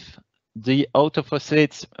 If the out of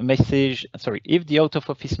office message, if the out of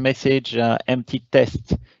office message empty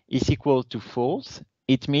test is equal to false,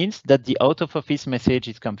 it means that the out of office message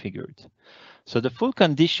is configured. So the full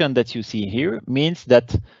condition that you see here means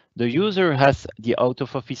that the user has the out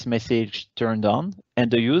of office message turned on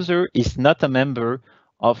and the user is not a member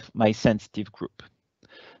of my sensitive group.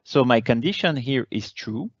 So my condition here is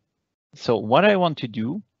true. So what I want to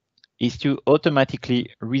do is to automatically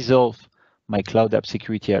resolve my Cloud App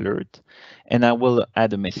Security alert, and I will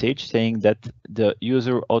add a message saying that the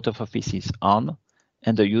user out of office is on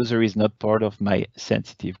and the user is not part of my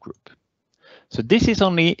sensitive group. So this is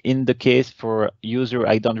only in the case for user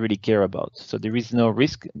I don't really care about. So there is no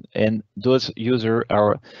risk, and those users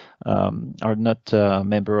are not a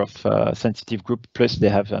member of a sensitive group, plus they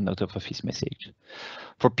have an out of office message.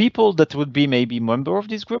 For people that would be maybe member of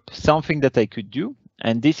this group, something that I could do,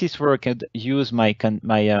 and this is where I could use my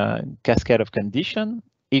cascade of condition,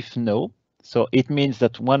 if no. So it means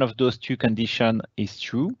that one of those two conditions is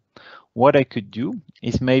true. What I could do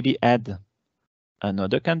is maybe add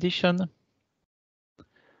another condition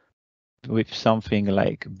with something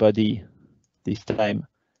like body, this time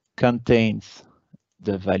contains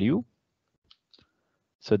the value.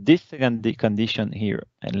 So this second condition here,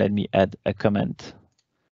 and let me add a comment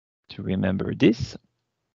to remember this.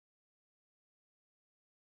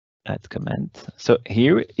 Add comment. So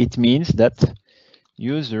here it means that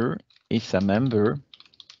user is a member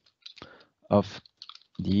of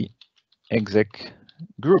the exec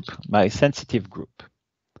group, my sensitive group.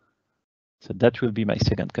 So that will be my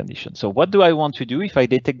second condition. So what do I want to do if I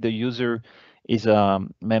detect the user is a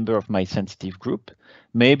member of my sensitive group?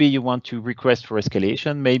 Maybe you want to request for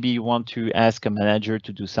escalation. Maybe you want to ask a manager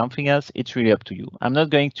to do something else. It's really up to you. I'm not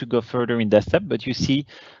going to go further in that step, but you see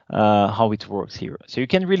how it works here. So you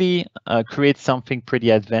can really create something pretty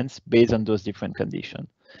advanced based on those different conditions.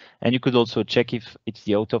 And you could also check if it's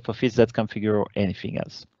the out of office that's configured or anything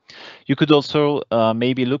else. You could also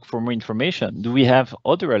maybe look for more information. Do we have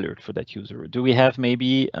other alerts for that user? Do we have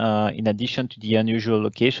maybe, in addition to the unusual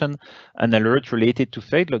location, an alert related to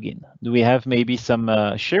failed login? Do we have maybe some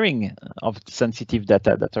sharing of sensitive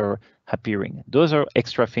data that are appearing? Those are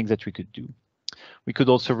extra things that we could do. We could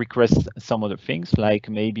also request some other things, like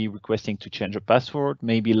maybe requesting to change a password,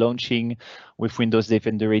 maybe launching with Windows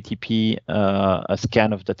Defender ATP a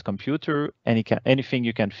scan of that computer, anything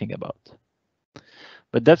you can think about.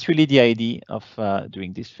 But that's really the idea of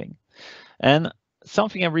doing this thing. And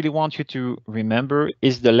something I really want you to remember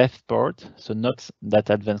is the left part. So not that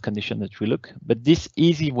advanced condition that we look, but this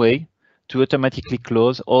easy way to automatically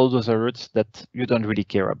close all those alerts that you don't really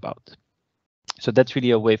care about. So that's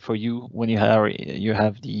really a way for you when you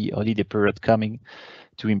have the holiday period coming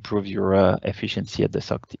to improve your efficiency at the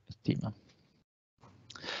SOC team.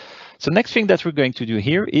 So next thing that we're going to do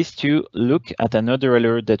here is to look at another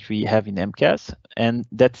alert that we have in MCAS, and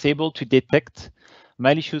that's able to detect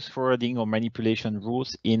malicious forwarding or manipulation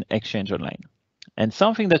rules in Exchange Online. And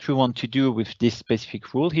something that we want to do with this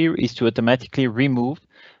specific rule here is to automatically remove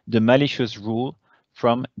the malicious rule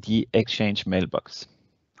from the Exchange mailbox.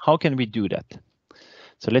 How can we do that?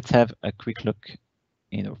 So let's have a quick look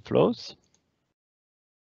in our flows.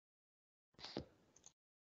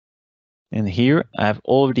 And here I've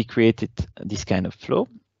already created this kind of flow,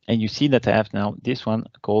 and you see that I have now this one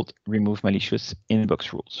called remove malicious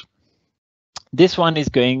inbox rules. This one is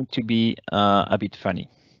going to be a bit funny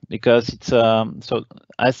because it's so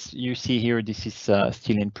as you see here, this is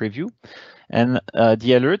still in preview, and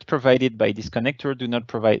the alert provided by this connector do not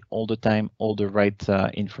provide all the time all the right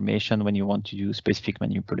information when you want to do specific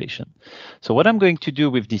manipulation. So what I'm going to do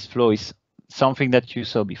with this flow is something that you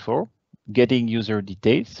saw before, getting user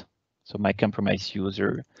details. So my compromised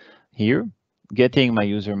user here, getting my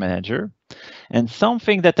user manager. And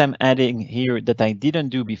something that I'm adding here that I didn't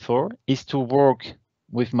do before is to work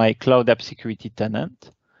with my Cloud App Security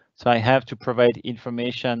tenant. So I have to provide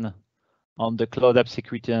information on the Cloud App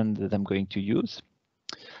Security tenant that I'm going to use.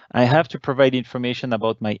 I have to provide information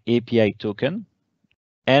about my API token.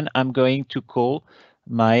 And I'm going to call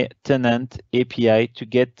my tenant API to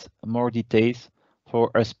get more details for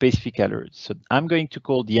a specific alert. So I'm going to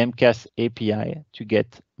call the MCAS API to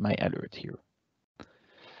get my alert here.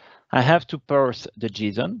 I have to parse the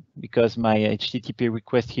JSON because my HTTP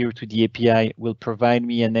request here to the API will provide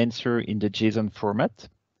me an answer in the JSON format.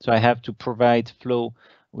 So I have to provide flow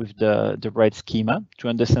with the right schema to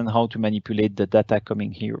understand how to manipulate the data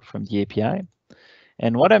coming here from the API.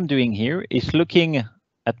 And what I'm doing here is looking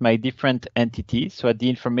at my different entities, so at the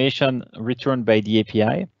information returned by the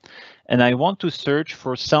API, and I want to search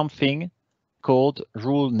for something called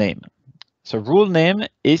rule name. So rule name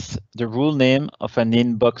is the rule name of an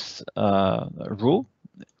inbox rule,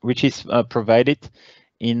 which is provided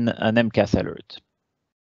in an MCAS alert.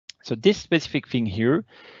 So this specific thing here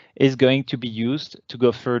is going to be used to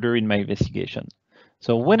go further in my investigation.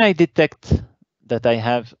 So when I detect that I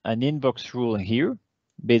have an inbox rule here,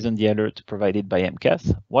 based on the alert provided by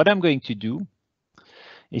MCAS, what I'm going to do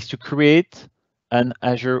is to create an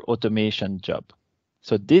Azure automation job.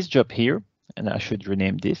 So this job here, and I should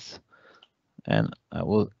rename this, and I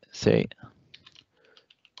will say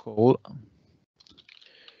call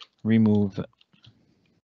remove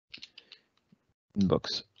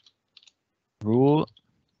inbox rule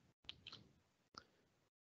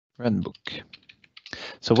runbook.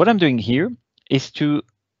 So what I'm doing here is to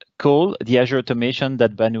call the Azure automation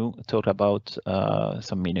that Banu talked about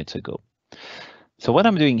some minutes ago. So what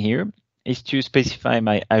I'm doing here is to specify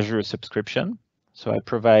my Azure subscription. So I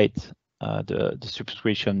provide the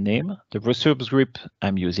subscription name, the subscript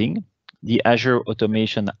I'm using, the Azure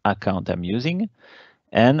automation account I'm using,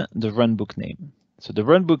 and the runbook name. So the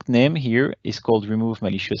runbook name here is called remove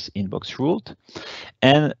malicious inbox rule.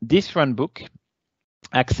 And this runbook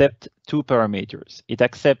accepts two parameters. It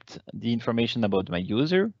accepts the information about my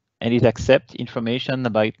user, and it accepts information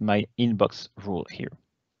about my inbox rule here.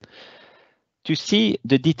 To see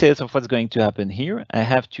the details of what's going to happen here, I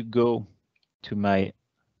have to go to my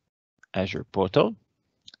Azure portal.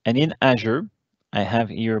 And in Azure, I have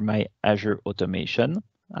here my Azure automation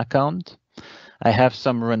account. I have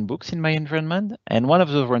some runbooks in my environment, and one of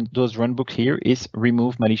those runbooks here is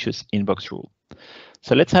remove malicious inbox rule.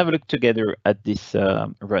 So let's have a look together at this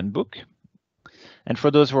runbook. And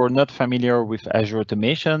for those who are not familiar with Azure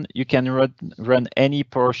automation, you can run any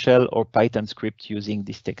PowerShell or Python script using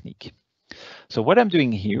this technique. So what I'm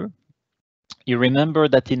doing here, you remember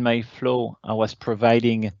that in my flow, I was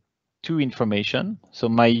providing two information, so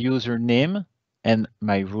my username and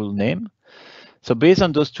my rule name. So based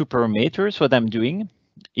on those two parameters, what I'm doing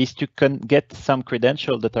is to get some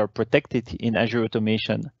credentials that are protected in Azure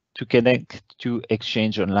automation to connect to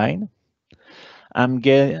Exchange Online. I'm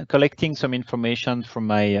collecting some information from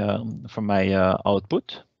my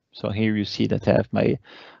output. So here you see that I have my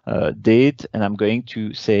date, and I'm going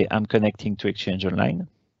to say I'm connecting to Exchange Online.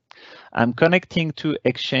 I'm connecting to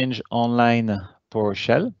Exchange Online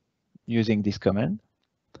PowerShell using this command.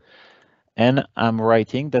 And I'm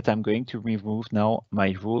writing that I'm going to remove now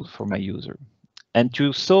my rule for my user. And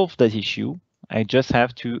to solve that issue, I just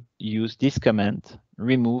have to use this command,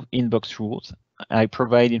 remove inbox rules. I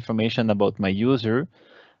provide information about my user,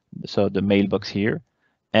 so the mailbox here,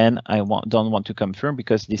 and I don't want to confirm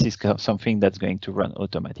because this is something that's going to run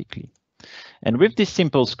automatically. And with this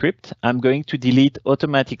simple script, I'm going to delete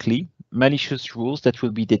automatically malicious rules that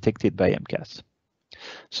will be detected by MCAS.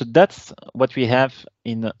 So that's what we have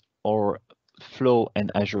in our flow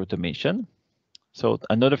and Azure automation. So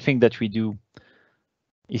another thing that we do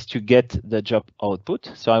is to get the job output.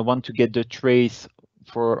 So I want to get the trace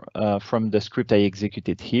from the script I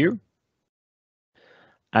executed here.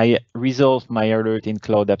 I resolve my alert in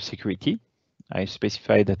Cloud App Security. I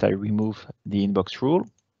specify that I remove the inbox rule.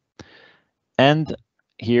 And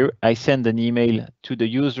here I send an email to the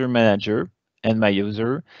user manager and my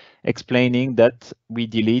user explaining that we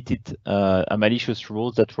deleted a malicious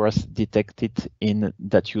rule that was detected in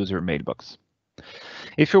that user mailbox.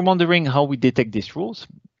 If you're wondering how we detect these rules,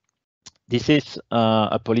 this is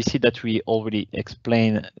a policy that we already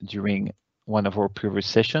explained during one of our previous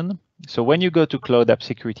sessions. So when you go to Cloud App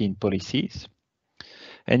Security in Policies,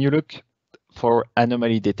 and you look for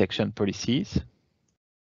anomaly detection policies,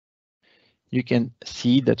 you can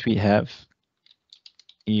see that we have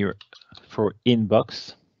here for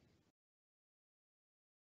inbox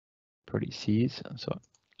policies. So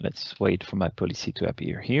let's wait for my policy to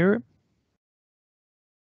appear here.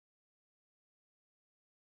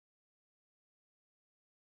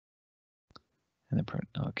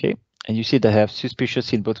 Okay, and you see that I have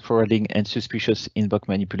suspicious inbox forwarding and suspicious inbox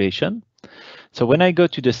manipulation. So when I go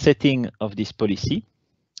to the setting of this policy,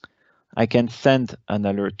 I can send an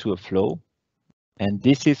alert to a flow, and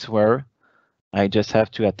this is where I just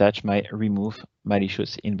have to attach my remove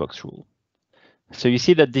malicious inbox rule. So you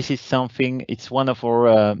see that this is something, it's one of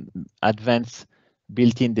our advanced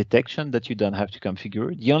built-in detection that you don't have to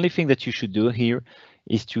configure. The only thing that you should do here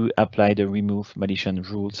is to apply the remove malicious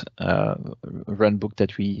rules runbook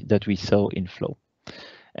that we saw in Flow.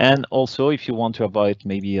 And also, if you want to avoid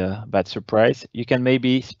maybe a bad surprise, you can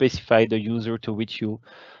maybe specify the user to which you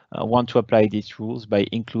want to apply these rules by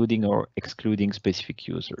including or excluding specific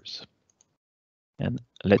users. And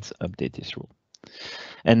let's update this rule.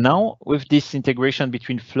 And now with this integration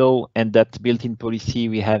between Flow and that built-in policy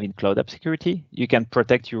we have in Cloud App Security, you can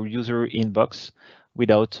protect your user inbox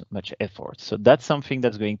without much effort. So that's something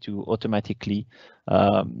that's going to automatically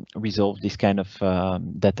resolve this kind of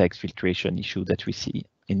data exfiltration issue that we see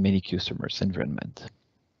in many customers' environment.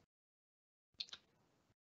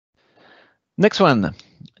 Next one,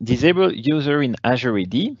 disable user in Azure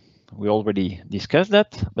AD. We already discussed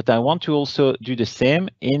that, but I want to also do the same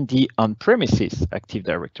in the on-premises Active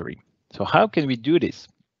Directory. So how can we do this?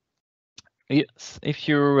 Yes, if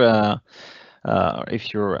you're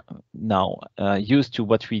now used to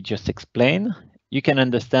what we just explained, you can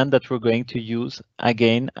understand that we're going to use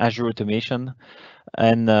again Azure Automation,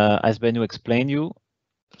 and as Benu explained you.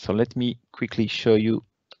 So let me quickly show you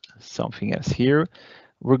something else here.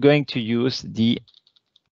 We're going to use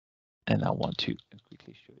and I want to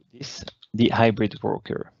quickly show you this, the hybrid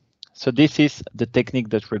worker. So this is the technique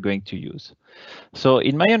that we're going to use. So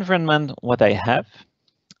in my environment, what I have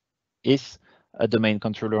is a domain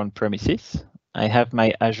controller on premises. I have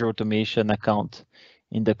my Azure Automation account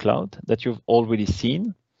in the cloud that you've already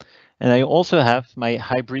seen. And I also have my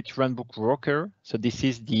hybrid runbook worker. So this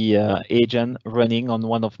is the agent running on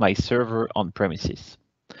one of my server on premises.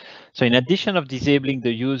 So in addition of disabling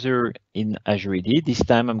the user in Azure AD, this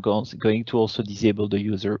time I'm going to also disable the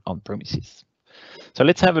user on premises. So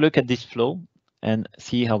let's have a look at this flow and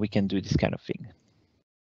see how we can do this kind of thing.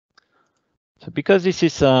 So because this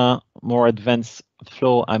is a more advanced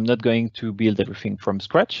flow, I'm not going to build everything from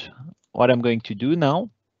scratch. What I'm going to do now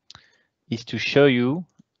is to show you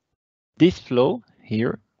this flow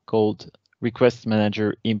here called Request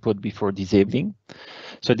Manager Input Before Disabling.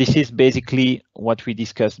 So this is basically what we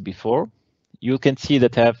discussed before. You can see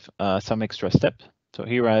that I have some extra step. So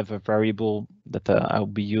here I have a variable that I'll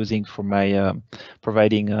be using for my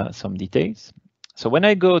providing some details. So when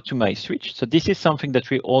I go to my switch, so this is something that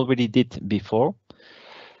we already did before.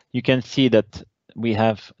 You can see that we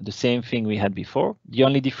have the same thing we had before. The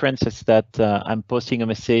only difference is that I'm posting a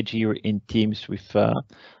message here in Teams with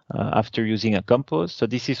after using a compose. So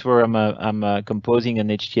this is where I'm composing an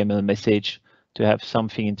HTML message to have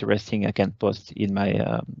something interesting I can post in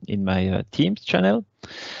my Teams channel.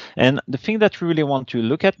 And the thing that we really want to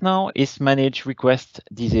look at now is manage request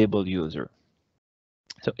disable user.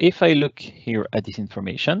 So if I look here at this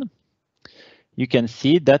information, you can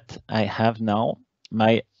see that I have now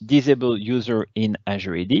my disable user in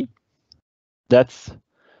Azure AD. That's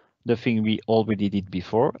the thing we already did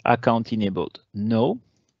before. Account enabled, no.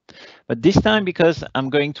 But this time, because I'm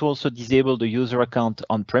going to also disable the user account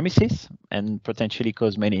on premises and potentially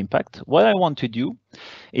cause many impact, what I want to do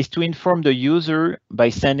is to inform the user by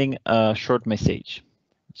sending a short message.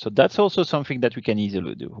 So that's also something that we can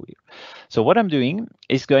easily do here. So what I'm doing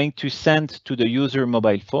is going to send to the user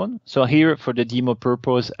mobile phone. So here for the demo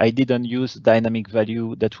purpose, I didn't use dynamic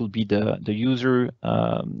value. That will be the user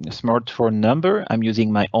smartphone number. I'm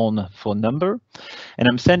using my own phone number and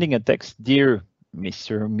I'm sending a text, dear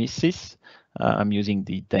Mr. Mrs. I'm using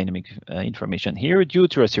the dynamic information here. Due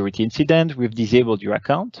to a security incident, we've disabled your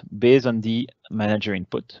account based on the manager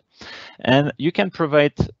input. And you can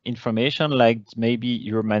provide information like maybe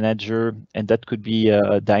your manager, and that could be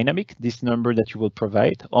dynamic, this number that you will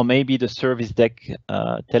provide, or maybe the service deck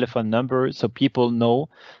telephone number, so people know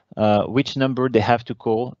which number they have to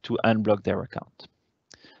call to unblock their account.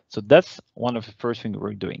 So that's one of the first things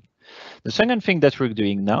we're doing. The second thing that we're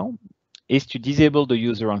doing now is to disable the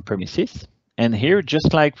user on premises. And here,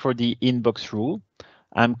 just like for the inbox rule,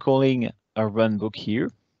 I'm calling a runbook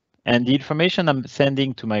here. And the information I'm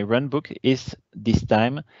sending to my runbook is this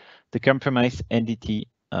time the compromised entity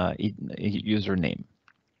username.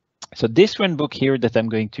 So this runbook here that I'm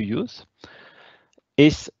going to use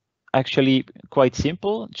is actually quite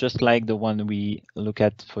simple, just like the one we look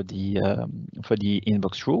at for the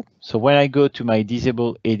inbox rule. So when I go to my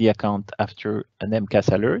disable AD account after an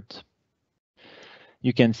MCAS alert,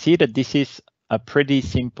 you can see that this is a pretty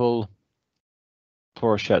simple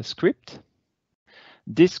PowerShell script.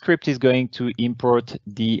 This script is going to import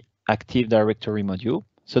the Active Directory module.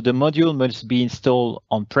 So the module must be installed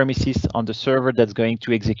on premises on the server that's going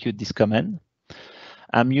to execute this command.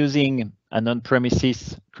 I'm using an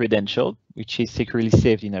on-premises credential, which is securely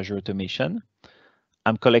saved in Azure Automation.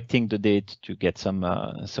 I'm collecting the data to get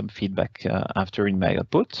some feedback after in my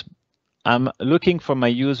output. I'm looking for my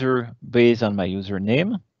user based on my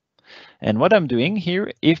username. And what I'm doing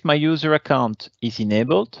here, if my user account is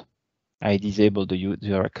enabled, I disable the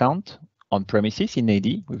user account on premises in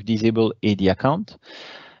AD with disable AD account.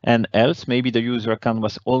 And else, maybe the user account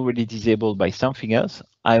was already disabled by something else.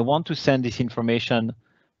 I want to send this information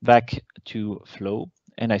back to Flow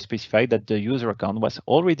and I specify that the user account was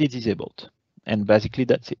already disabled. And basically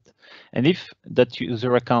that's it. And if that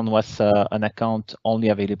user account was an account only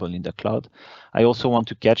available in the cloud, I also want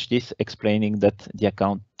to catch this, explaining that the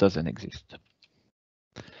account doesn't exist.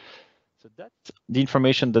 So that's the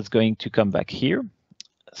information that's going to come back here.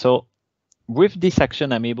 So with this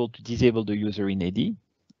action, I'm able to disable the user in AD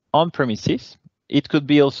on premises. It could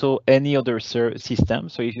be also any other system.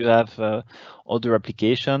 So if you have other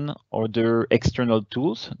application or other external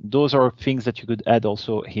tools, those are things that you could add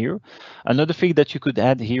also here. Another thing that you could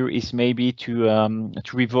add here is maybe to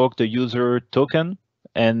revoke the user token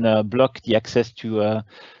and block the access to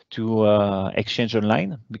Exchange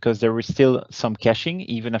Online, because there is still some caching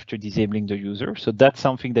even after disabling the user. So that's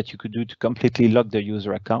something that you could do to completely lock the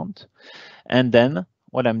user account. And then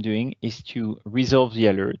what I'm doing is to resolve the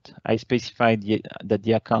alert. I specified that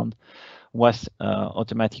the account was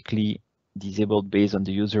automatically disabled based on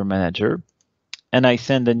the user manager. And I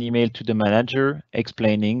send an email to the manager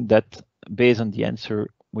explaining that based on the answer,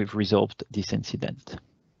 we've resolved this incident.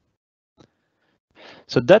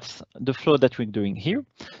 So that's the flow that we're doing here.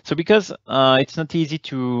 So because it's not easy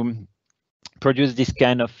to produce this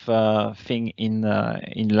kind of thing in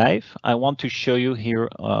live, I want to show you here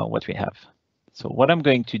what we have. So what I'm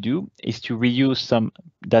going to do is to reuse some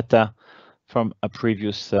data from a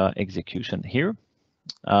previous execution here.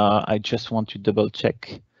 I just want to double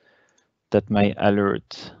check that my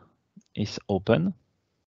alert is open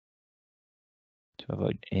to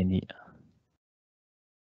avoid any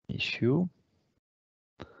issue.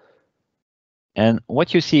 And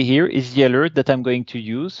what you see here is the alert that I'm going to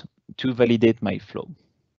use to validate my flow.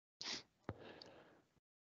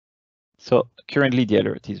 So currently the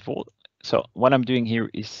alert is full. So what I'm doing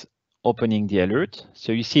here is opening the alert.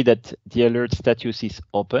 So you see that the alert status is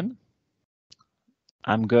open.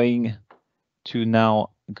 I'm going to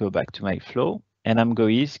now go back to my flow, and I'm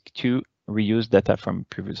going to reuse data from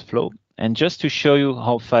previous flow. And just to show you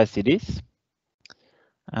how fast it is,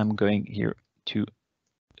 I'm going here to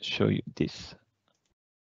show you this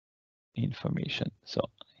information. So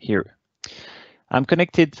here I'm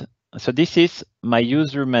connected. So this is my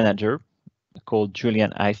user manager called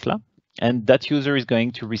Julian Isla. And that user is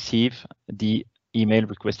going to receive the email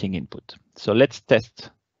requesting input. So let's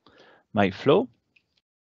test my flow.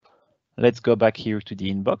 Let's go back here to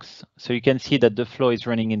the inbox. So you can see that the flow is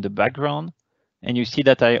running in the background, and you see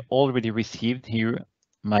that I already received here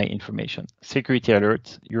my information. Security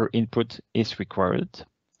alert, your input is required.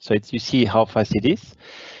 So you see how fast it is.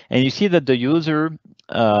 And you see that the user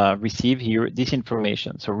received here this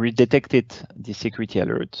information. So we detected the security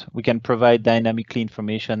alert. We can provide dynamically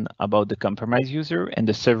information about the compromised user and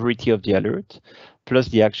the severity of the alert, plus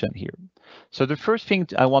the action here. So the first thing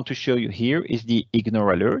I want to show you here is the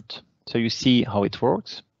ignore alert. So you see how it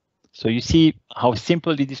works. So you see how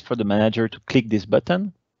simple it is for the manager to click this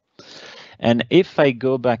button. And if I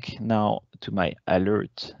go back now to my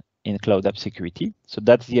alert in Cloud App Security, so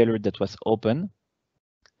that's the alert that was open.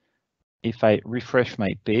 If I refresh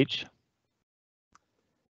my page,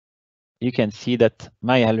 you can see that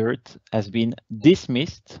my alert has been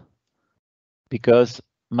dismissed because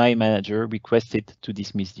my manager requested to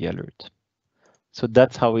dismiss the alert. So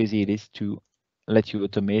that's how easy it is to let you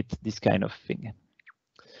automate this kind of thing.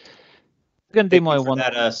 Thank you for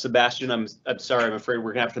that, Sebastian. I'm sorry, I'm afraid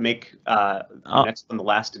we're gonna have to make next one the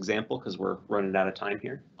last example because we're running out of time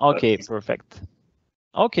here. Okay, perfect.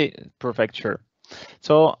 Okay, perfect, sure.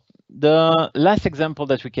 So the last example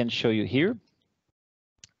that we can show you here,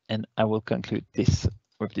 and I will conclude this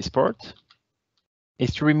with this part,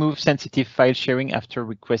 is to remove sensitive file sharing after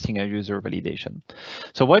requesting a user validation.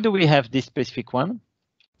 So why do we have this specific one?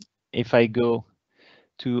 If I go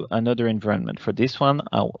to another environment for this one,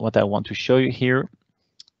 what I want to show you here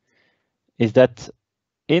is that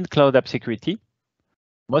in Cloud App Security,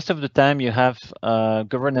 most of the time you have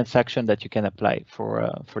governance action that you can apply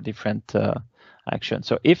for different actions.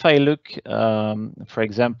 So if I look, for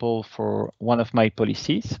example, for one of my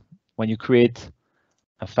policies, when you create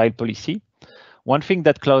a file policy, one thing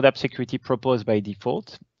that Cloud App Security proposed by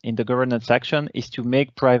default in the governance action is to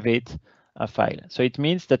make private a file. So it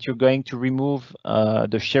means that you're going to remove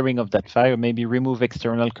the sharing of that file, or maybe remove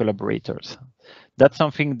external collaborators. That's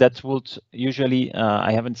something that would usually,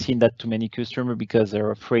 I haven't seen that to many customers because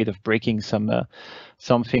they're afraid of breaking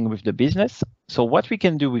something with the business. So what we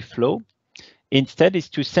can do with Flow instead is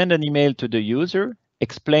to send an email to the user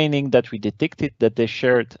explaining that we detected that they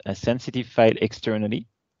shared a sensitive file externally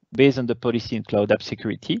based on the policy in Cloud App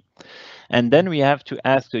Security. And then we have to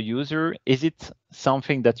ask the user, is it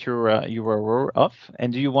something that you are aware of?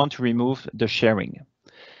 And do you want to remove the sharing?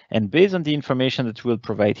 And based on the information that we'll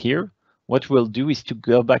provide here, what we'll do is to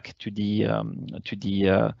go back to the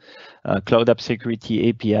Cloud App Security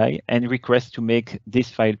API and request to make this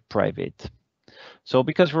file private. So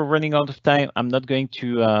because we're running out of time, I'm not going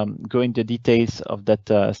to go into details of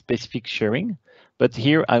that specific sharing, but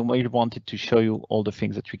here I really wanted to show you all the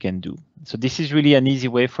things that we can do. So this is really an easy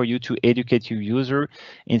way for you to educate your user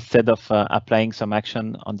instead of applying some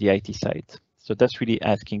action on the IT side. So that's really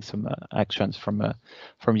asking some actions from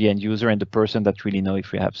the end user and the person that really know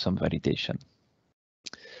if we have some validation.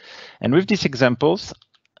 And with these examples,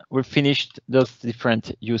 we've finished those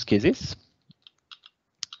different use cases.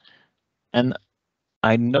 And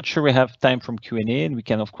I'm not sure we have time from Q&A, and we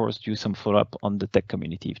can, of course, do some follow-up on the tech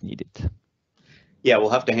community if needed. Yeah,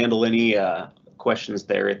 we'll have to handle any questions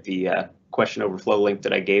there at the question overflow link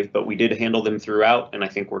that I gave, but we did handle them throughout, and I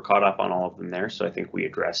think we're caught up on all of them there. So I think we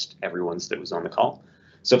addressed everyone's that was on the call.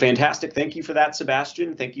 So fantastic. Thank you for that,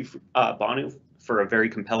 Sebastian. Thank you, Banu, for a very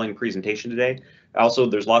compelling presentation today. Also,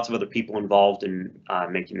 there's lots of other people involved in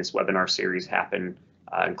making this webinar series happen,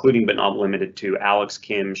 including but not limited to Alex,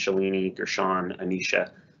 Kim, Shalini, Gershon, Anisha.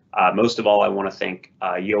 Most of all, I want to thank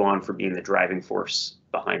Johan for being the driving force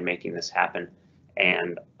behind making this happen.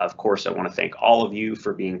 And of course, I want to thank all of you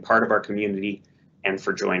for being part of our community and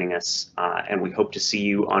for joining us. And we hope to see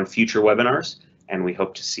you on future webinars, and we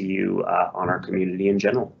hope to see you on our community in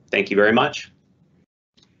general. Thank you very much.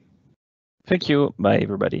 Thank you. Bye,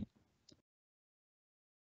 everybody.